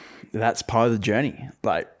and that's part of the journey.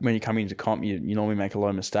 Like when you're coming into comp, you normally make a lot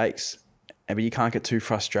of mistakes, but you can't get too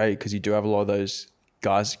frustrated because you do have a lot of those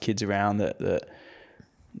kids around that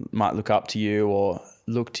might look up to you or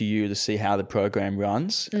look to you to see how the program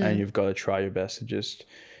runs and you've got to try your best to just,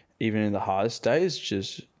 even in the hardest days,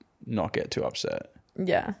 just not get too upset.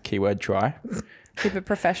 Yeah. Keyword try. Keep it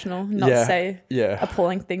professional, not say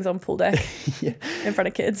appalling things on pool deck in front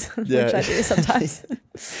of kids, which I do sometimes.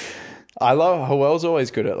 I love Howell's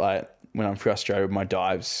always good at like when I'm frustrated with my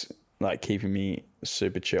dives, like keeping me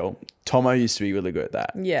super chill. Tomo used to be really good at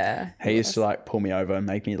that. Yeah. He used to like pull me over and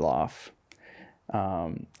make me laugh.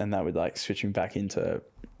 And that would like switch me back into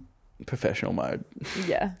professional mode.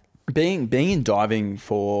 Yeah. Being in diving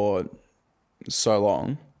for so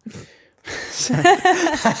long.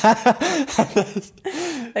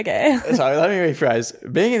 Okay. Sorry, let me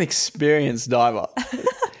rephrase. Being an experienced diver,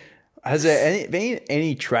 has there been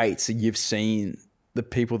any traits that you've seen the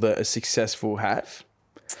people that are successful have?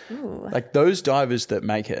 Ooh. Like those divers that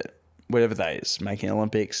make it, whatever that is, making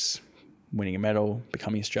Olympics, winning a medal,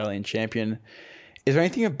 becoming Australian champion. Is there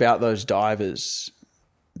anything about those divers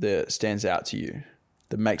that stands out to you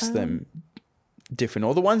that makes them different?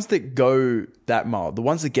 Or the ones that go that mile, the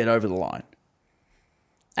ones that get over the line?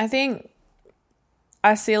 I think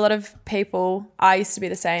I see a lot of people, I used to be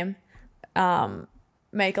the same,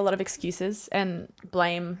 make a lot of excuses and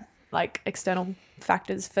blame like external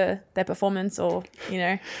factors for their performance or, you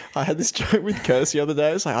know. I had this joke with Kirsty the other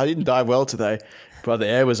day. It's like, I didn't dive well today, but the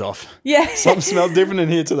air was off. Yeah. Something smelled different in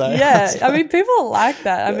here today. Yeah. I mean, people are like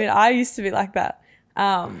that. I mean, I used to be like that.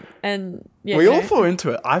 And yeah, we all fall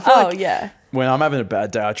into it. I feel when I'm having a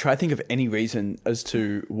bad day, I try to think of any reason as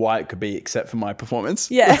to why it could be except for my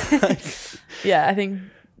performance. Yeah. Yeah. I think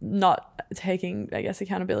not taking, I guess,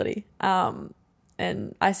 accountability.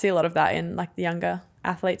 And I see a lot of that in like the younger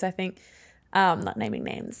athletes, I think. Not naming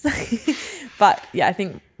names. But yeah, I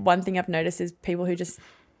think one thing I've noticed is people who just,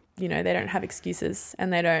 you know, they don't have excuses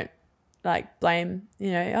and they don't like blame,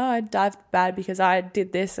 you know, oh, I dived bad because I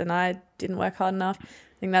did this and I didn't work hard enough.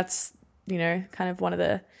 I think that's, you know, kind of one of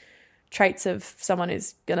the traits of someone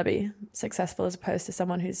who's going to be successful as opposed to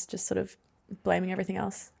someone who's just sort of blaming everything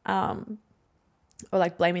else. Or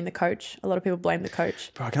like blaming the coach. A lot of people blame the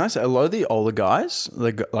coach. Bro, can I say, a lot of the older guys,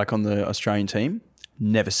 like on the Australian team,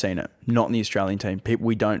 never seen it. Not in the Australian team. People,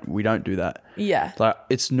 we don't do that. Yeah. Like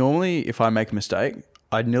it's normally if I make a mistake,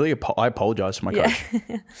 I apologize to my coach.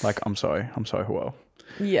 Like, I'm sorry, Howell.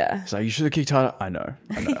 Yeah. It's like, you should have kicked harder. I know.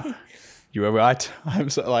 You were right. I'm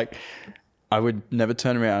so like, I would never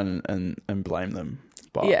turn around and blame them.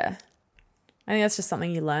 But yeah. I think that's just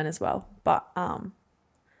something you learn as well. But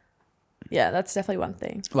yeah, that's definitely one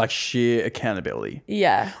thing. like sheer accountability.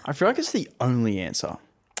 Yeah. I feel like it's the only answer.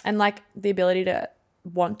 And like the ability to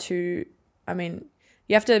want to, I mean,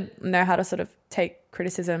 you have to know how to sort of take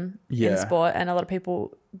criticism in sport, and a lot of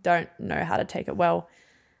people don't know how to take it well.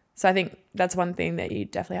 So I think that's one thing that you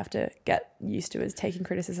definitely have to get used to, is taking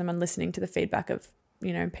criticism and listening to the feedback of,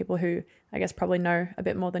 you know, people who I guess probably know a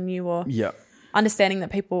bit more than you, or understanding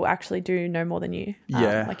that people actually do know more than you.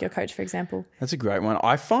 Like your coach, for example. That's a great one.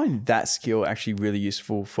 I find that skill actually really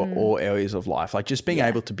useful for all areas of life. Like just being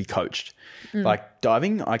able to be coached. Like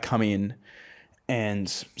diving, I come in and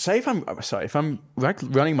say if I'm like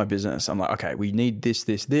running my business, I'm like, okay, we need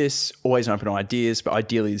this, always open on ideas, but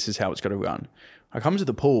ideally this is how it's got to run. I come to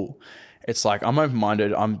the pool, it's like I'm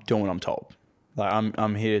open-minded, I'm doing what I'm told. Like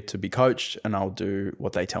I'm here to be coached, and I'll do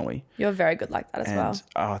what they tell me. You're very good like that as well.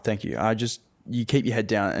 Oh, thank you. You keep your head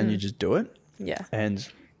down and you just do it. Yeah. And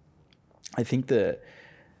I think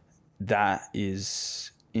that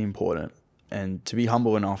is important, and to be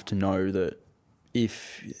humble enough to know that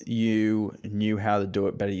if you knew how to do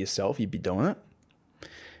it better yourself, you'd be doing it.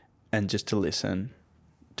 And just to listen,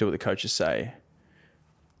 do what the coaches say,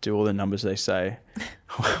 do all the numbers they say.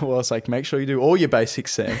 Well, it's like, make sure you do all your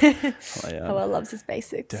basics, Sam. Howell loves his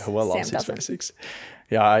basics. Howell loves his basics.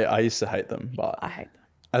 Yeah, I used to hate them, but I hate them.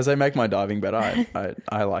 As they make my diving better,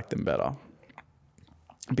 I like them better.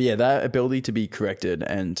 But yeah, that ability to be corrected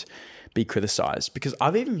and be criticized, because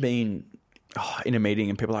I've even been in a meeting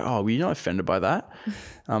and people are like, oh, were you not offended by that?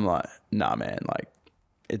 I'm like, nah, man, like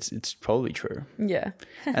it's probably true. Yeah.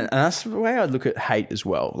 and that's the way I look at hate as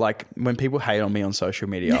well. Like when people hate on me on social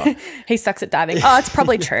media. He sucks at diving. Oh, it's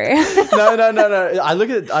probably true. No. I look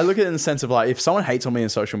at it in the sense of like, if someone hates on me on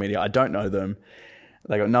social media, I don't know them.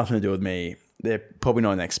 They got nothing to do with me. They're probably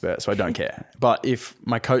not an expert, so I don't care. But if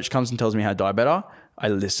my coach comes and tells me how to dive better, I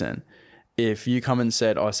listen. If you come and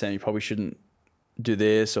said, oh, Sam, you probably shouldn't do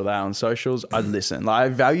this or that on socials, I'd listen. Like I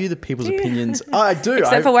value the people's opinions. Oh, I do.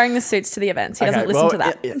 Except for wearing the suits to the events. He doesn't listen to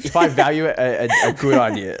that. If I value a good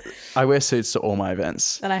idea, I wear suits to all my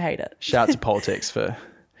events. And I hate it. Shout out to politics for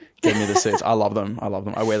getting me the suits. I love them. I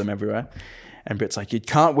wear them everywhere. And Britt's like, you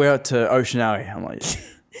can't wear it to Ocean Alley. I'm like...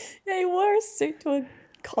 Yeah, he wore a suit to a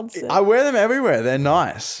concert. I wear them everywhere. They're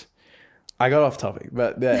nice. I got off topic.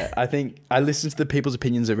 But yeah, I think I listen to the people's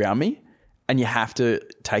opinions around me, and you have to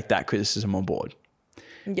take that criticism on board.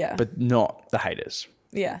 Yeah. But not the haters.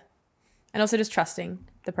 Yeah. And also just trusting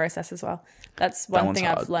the process as well. That's one thing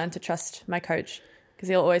I've learned, to trust my coach, because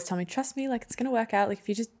he'll always tell me, trust me, like it's going to work out. Like if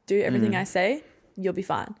you just do everything I say, you'll be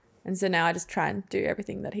fine. And so now I just try and do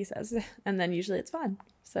everything that he says, and then usually it's fine.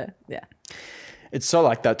 So yeah. It's so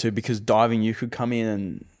like that too, because diving, you could come in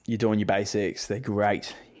and you're doing your basics. They're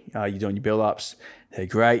great. You're doing your build-ups. They're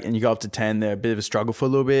great. And you go up to 10. They're a bit of a struggle for a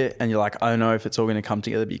little bit. And you're like, I don't know if it's all going to come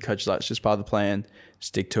together. But your coach is like, it's just part of the plan.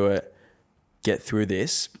 Stick to it. Get through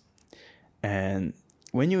this. And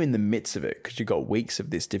when you're in the midst of it, because you've got weeks of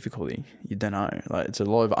this difficulty, you don't know. Like it's a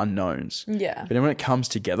lot of unknowns. Yeah. But then when it comes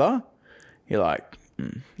together, you're like,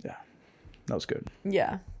 yeah, that was good.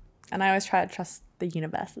 Yeah. And I always try to trust the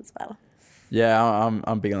universe as well. Yeah,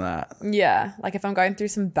 I'm big on that. Yeah. Like if I'm going through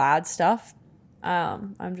some bad stuff,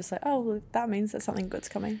 I'm just like, oh, well, that means that something good's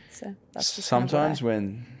coming. So that's just sometimes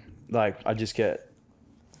when like I just get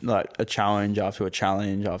like a challenge after a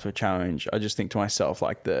challenge after a challenge, I just think to myself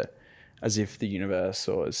like as if the universe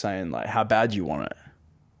or is saying like, how bad do you want it?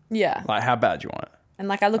 Yeah. Like how bad do you want it? And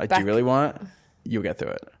like I look like, back. Do you really want it? You'll get through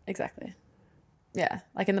it. Exactly. Yeah.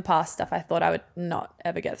 Like in the past stuff I thought I would not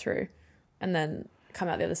ever get through, and then come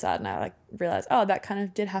out the other side and I like realized, oh, that kind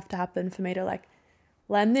of did have to happen for me to like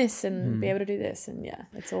learn this and be able to do this. And yeah,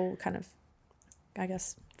 it's all kind of, I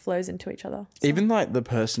guess, flows into each other. So. Even like the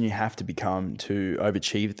person you have to become to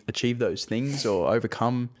achieve those things or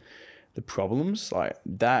overcome the problems, like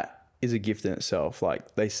that is a gift in itself.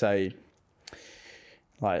 Like they say,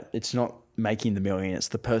 like it's not making the million, it's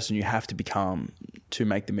the person you have to become to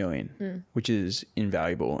make the million, which is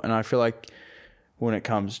invaluable. And I feel like when it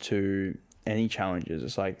comes to any challenges,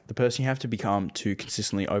 it's like the person you have to become to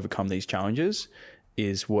consistently overcome these challenges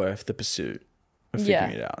is worth the pursuit of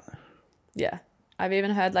figuring it out. Yeah. I've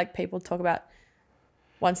even heard like people talk about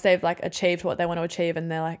once they've like achieved what they want to achieve and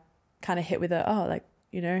they're like kind of hit with what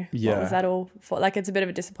was that all for? Like it's a bit of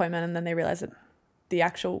a disappointment, and then they realize that the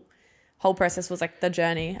actual whole process was like the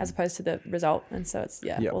journey as opposed to the result. And so it's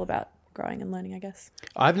all about growing and learning, I guess.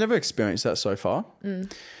 I've never experienced that so far,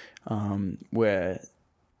 where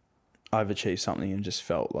I've achieved something and just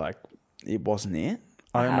felt like it wasn't it.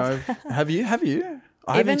 I don't know. Have you?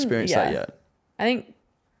 I haven't experienced that yet. I think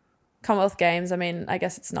Commonwealth Games, I mean, I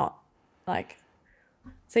guess it's not like,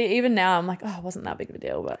 see, even now I'm like, oh, it wasn't that big of a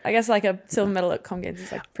deal. But I guess like a silver medal at Com Games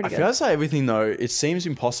is like pretty good. I feel like everything though, it seems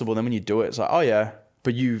impossible. Then when you do it, it's like, oh yeah,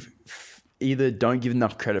 but you either don't give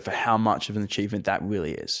enough credit for how much of an achievement that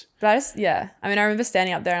really is. But I mean, I remember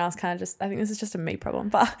standing up there and I was kind of just, I think this is just a me problem.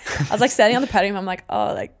 But I was like standing on the podium, I'm like,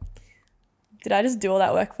 oh, like, did I just do all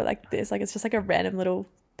that work for like this? Like, it's just like a random little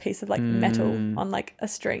piece of like metal on like a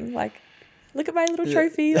string. Like, look at my little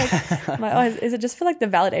trophy. Like, I'm like, oh, is it just for like the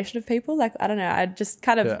validation of people? Like, I don't know. I just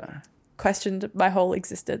kind of questioned my whole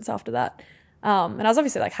existence after that. And I was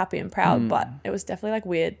obviously like happy and proud, but it was definitely like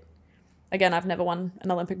weird. Again, I've never won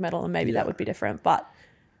an Olympic medal and maybe that would be different. But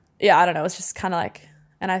yeah, I don't know. It's just kind of like,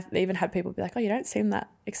 and I even had people be like, oh, you don't seem that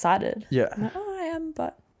excited. Yeah. I'm like, oh, I am,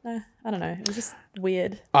 but no, I don't know. It was just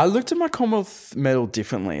weird. I looked at my Commonwealth medal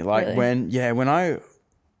differently. Like Really? when I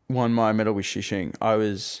won my medal with shishing, I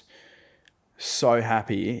was so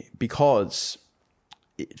happy because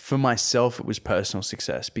for myself, it was personal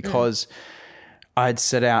success because I'd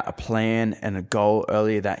set out a plan and a goal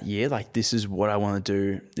earlier that year. Like, this is what I want to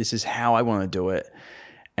do. This is how I want to do it.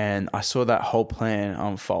 And I saw that whole plan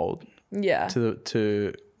unfold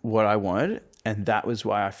to what I wanted. And that was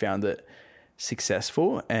why I found it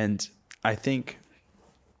successful. And I think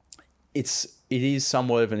it is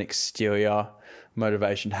somewhat of an exterior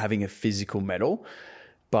motivation having a physical medal,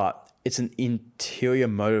 but it's an interior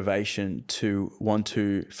motivation to want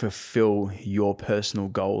to fulfill your personal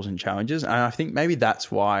goals and challenges. And I think maybe that's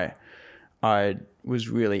why I was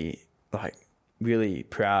really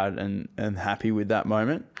proud and happy with that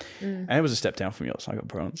moment. And it was a step down from yours. I got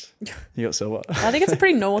bronze. You got silver. I think it's a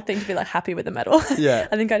pretty normal thing to be like happy with the medal. Yeah.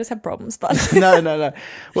 I think I just have problems, but No.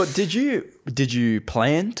 Well, did you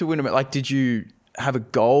plan to win a medal? Like, did you have a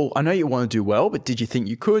goal? I know you want to do well, but did you think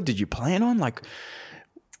you could? Did you plan on like?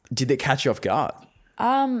 Did it catch you off guard?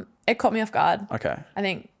 It caught me off guard. Okay. I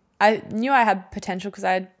think I knew I had potential because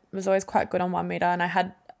I was always quite good on 1 meter and I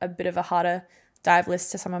had a bit of a harder dive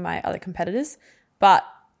list to some of my other competitors. But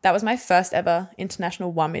that was my first ever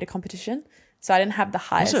international 1 meter competition. So I didn't have the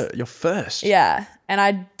highest. Was it your first? Yeah. And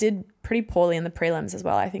I did pretty poorly in the prelims as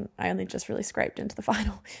well. I think I only just really scraped into the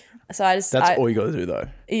final. So that's all you got to do though.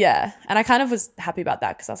 Yeah. And I kind of was happy about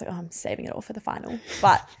that because I was like, oh, I'm saving it all for the final.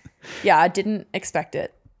 But yeah, I didn't expect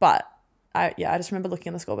it. But I just remember looking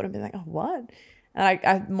at the scoreboard and being like, oh, what? And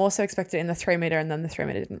I more so expected it in the 3 meter, and then the 3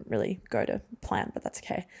 meter didn't really go to plan, but that's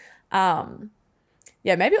okay.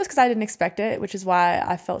 Yeah, maybe it was because I didn't expect it, which is why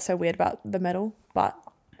I felt so weird about the medal. But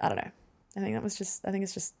I don't know. I think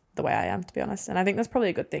it's just the way I am, to be honest. And I think that's probably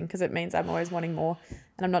a good thing because it means I'm always wanting more,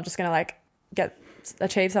 and I'm not just gonna like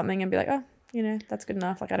achieve something and be like, oh, that's good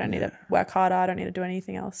enough. Like, I don't need to work harder. I don't need to do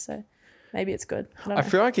anything else. So maybe it's good. I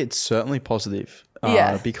feel like it's certainly positive.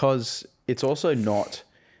 Because it's also not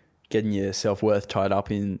getting your self-worth tied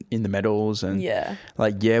up in the medals and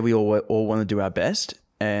we all want to do our best,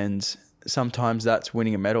 and sometimes that's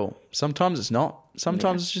winning a medal. Sometimes it's not.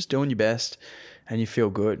 Sometimes it's just doing your best and you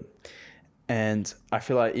feel good. And I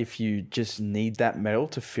feel like if you just need that medal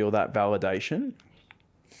to feel that validation,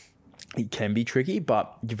 it can be tricky,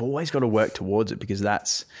 but you've always got to work towards it because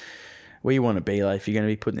that's where you want to be. Like, if you're going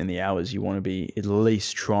to be putting in the hours, you want to be at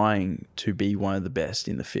least trying to be one of the best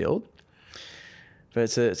in the field. But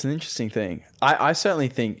it's an interesting thing. I certainly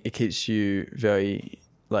think it keeps you very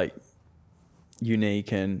like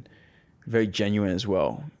unique and very genuine as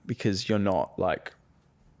well, because you're not like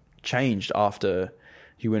changed after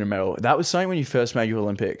you win a medal. That was something when you first made your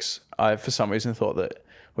Olympics. I for some reason thought that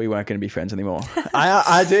we weren't going to be friends anymore.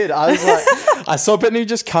 I did. I was like, I saw Brittany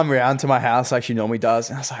just come around to my house like she normally does,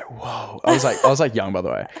 and I was like, whoa. I was like young, by the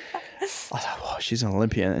way. I was like, whoa, she's an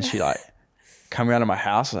Olympian, and she like come around to my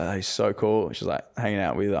house. I was like, he's so cool. She's like hanging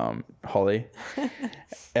out with Holly,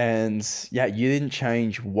 and yeah, you didn't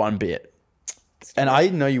change one bit. And I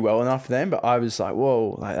didn't know you well enough then, but I was like,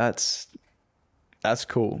 whoa, like that's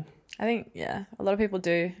cool. I think a lot of people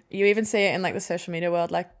do. You even see it in like the social media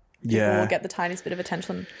world, like. People will get the tiniest bit of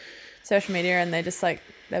attention on social media and they just like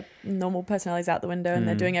their normal personalities out the window and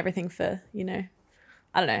they're doing everything for, I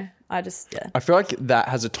don't know. I feel like that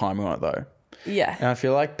has a timer on it though. Yeah. And I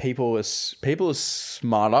feel like people are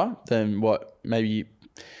smarter than what maybe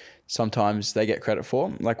sometimes they get credit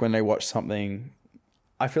for. Like when they watch something,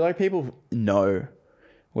 I feel like people know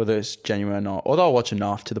whether it's genuine or not, or they'll watch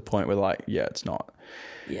enough to the point where like, yeah, it's not.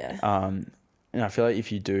 Yeah. And I feel like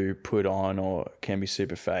if you do put on or can be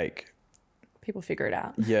super fake, people figure it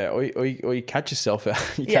out. Yeah, or you catch yourself out.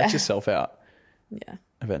 Catch yourself out. Yeah.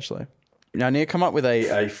 Eventually. Now, I need to come up with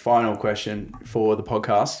a final question for the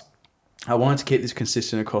podcast. I wanted to keep this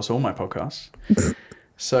consistent across all my podcasts.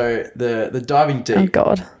 So the diving deep. Oh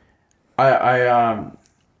God. I'd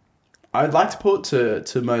like to put it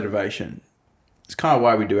to motivation. It's kind of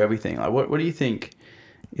why we do everything. Like, what do you think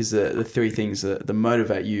is the three things that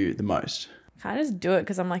motivate you the most? I just do it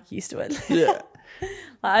because I'm like used to it. Yeah.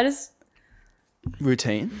 I just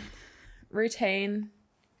Routine.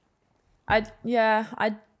 I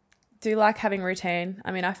do like having routine.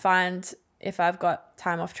 I mean, I find if I've got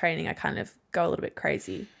time off training, I kind of go a little bit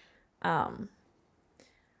crazy. I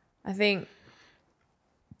think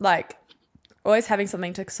like always having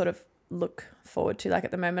something to sort of look forward to. Like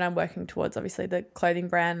at the moment I'm working towards obviously the clothing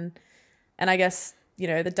brand, and I guess, you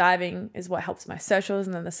know, the diving is what helps my socials,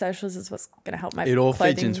 and then the socials is what's going to help my It all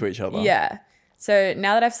clothing. feeds into each other. Yeah. So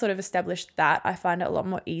now that I've sort of established that, I find it a lot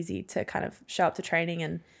more easy to kind of show up to training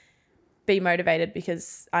and be motivated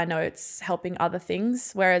because I know it's helping other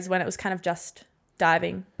things. Whereas when it was kind of just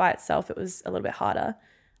diving by itself, it was a little bit harder,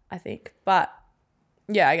 I think. But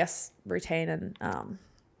yeah, I guess routine and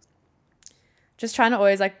just trying to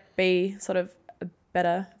always like be sort of a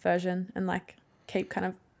better version and like keep kind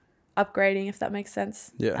of upgrading, if that makes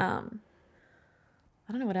sense. Yeah.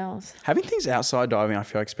 I don't know what else. Having things outside diving, I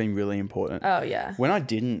feel like it's been really important. Oh, yeah. When I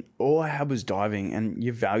didn't, all I had was diving, and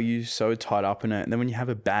your value's so tied up in it. And then when you have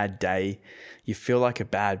a bad day, you feel like a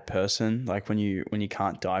bad person, like when you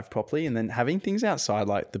can't dive properly. And then having things outside,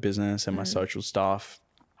 like the business and my social stuff,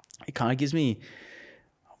 it kind of gives me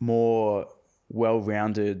more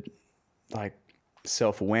well-rounded, like,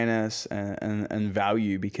 self-awareness and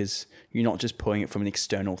value, because you're not just pulling it from an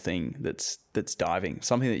external thing that's diving,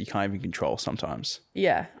 something that you can't even control sometimes.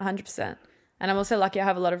 Yeah, 100%. And I'm also lucky I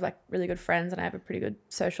have a lot of like really good friends and I have a pretty good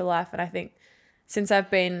social life. And I think since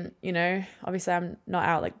I've been, you know, obviously I'm not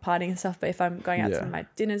out like partying and stuff, but if I'm going out to my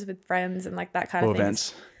dinners with friends and like that kind of thing.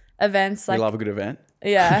 Events like, we love a good event.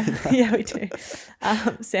 Yeah, yeah, we do.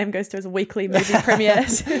 Sam goes to his weekly movie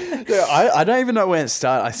premieres. Yeah, I don't even know when it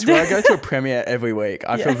started. I swear I go to a premiere every week.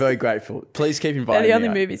 I feel very grateful. Please keep inviting me. They're the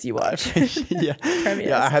only movies you watch. Yeah. Premieres.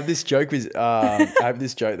 Yeah, I have this joke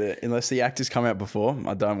that unless the actors come out before,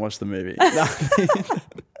 I don't watch the movie.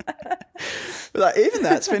 But like, even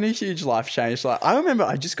that's been a huge life change. Like, I remember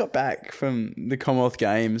I just got back from the Commonwealth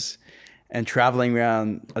Games and traveling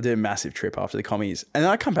around. I did a massive trip after the commies, and then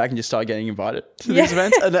I come back and just started getting invited to these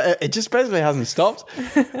events, and it just basically hasn't stopped.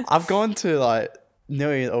 I've gone to like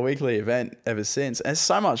nearly a weekly event ever since, and it's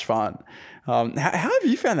so much fun. How have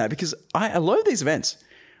you found that? Because a lot of these events,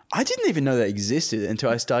 I didn't even know they existed until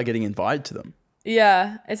I started getting invited to them.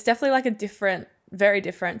 Yeah, it's definitely like very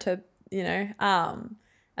different to, you know,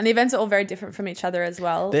 and the events are all very different from each other as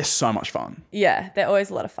well. They're so much fun. Yeah, they're always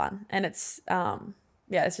a lot of fun, and it's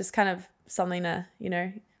it's just kind of something to, you know,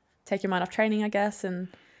 take your mind off training, I guess, and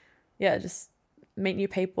yeah, just meet new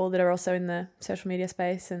people that are also in the social media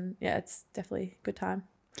space, and yeah, it's definitely a good time.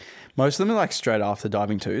 Most of them are like straight after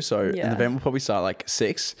diving too, so an event will probably start like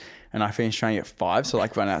 6 and I finish training at 5, so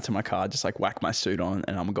like run out to my car, just like whack my suit on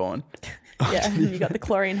and I'm gone. Yeah, you got the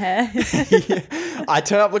chlorine hair. Yeah. I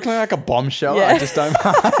turn up looking like a bombshell. I just don't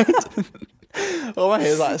mind. All my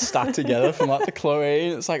hair's like stuck together from like the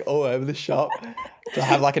chlorine. It's like all over the shop. So I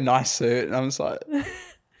have like a nice suit and I'm just like,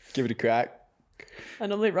 give it a crack. I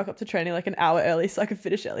normally rock up to training like an hour early so I can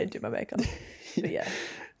finish early and do my makeup. But yeah.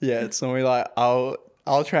 Yeah, it's normally like I'll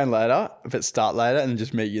train later, but start later and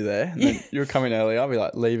just meet you there. And then you'll come in early. I'll be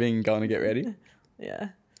like leaving, going to get ready. Yeah,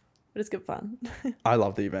 but it's good fun. I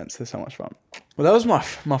love the events. They're so much fun. Well, that was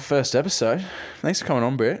my first episode. Thanks for coming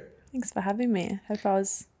on, Britt. Thanks for having me. Hope I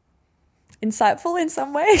was insightful in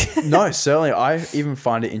some way. No, certainly. I even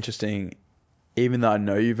find it interesting, even though I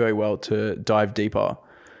know you very well, to dive deeper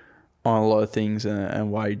on a lot of things and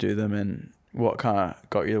why you do them and what kind of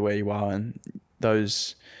got you to where you are, and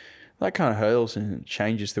those that kind of hurdles and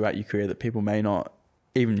changes throughout your career that people may not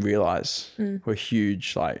even realize were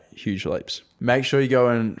huge leaps. Make sure you go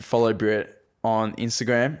and follow Britt on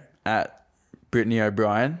Instagram at Brittany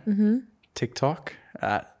O'Brien, TikTok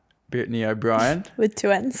at Brittany O'Brien. With 2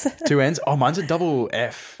 N's. 2 N's. Oh, mine's a double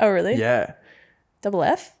F. Oh, really? Yeah. Double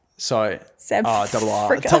F? Sorry. Sam. Double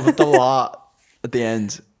R. Double R at the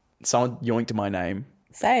end. Someone yoinked my name.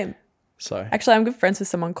 Same. So actually, I'm good friends with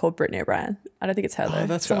someone called Brittany O'Brien. I don't think it's her though.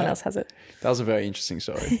 That's someone right. else has it. That was a very interesting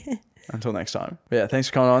story. Until next time. But yeah, thanks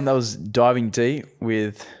for coming on. That was Diving D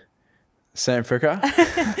with Sam Fricker.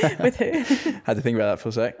 With who? Had to think about that for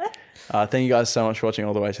a sec. Thank you guys so much for watching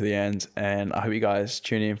all the way to the end, and I hope you guys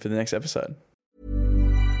tune in for the next episode.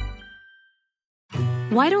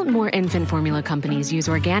 Why don't more infant formula companies use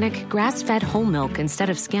organic, grass-fed whole milk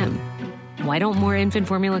instead of skim? Why don't more infant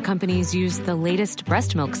formula companies use the latest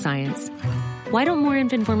breast milk science? Why don't more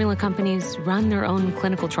infant formula companies run their own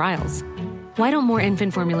clinical trials? Why don't more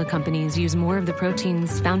infant formula companies use more of the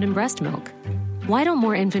proteins found in breast milk? Why don't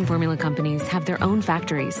more infant formula companies have their own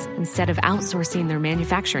factories instead of outsourcing their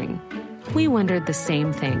manufacturing? We wondered the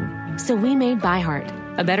same thing. So we made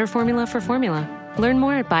ByHeart, a better formula for formula. Learn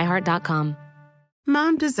more at byheart.com.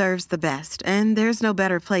 Mom deserves the best, and there's no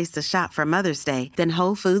better place to shop for Mother's Day than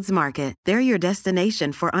Whole Foods Market. They're your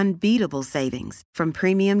destination for unbeatable savings, from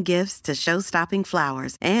premium gifts to show-stopping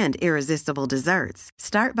flowers and irresistible desserts.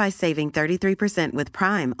 Start by saving 33% with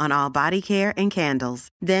Prime on all body care and candles.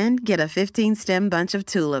 Then get a 15-stem bunch of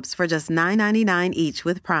tulips for just $9.99 each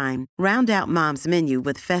with Prime. Round out Mom's menu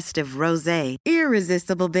with festive rosé,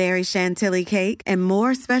 irresistible berry chantilly cake, and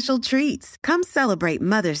more special treats. Come celebrate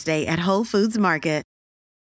Mother's Day at Whole Foods Market.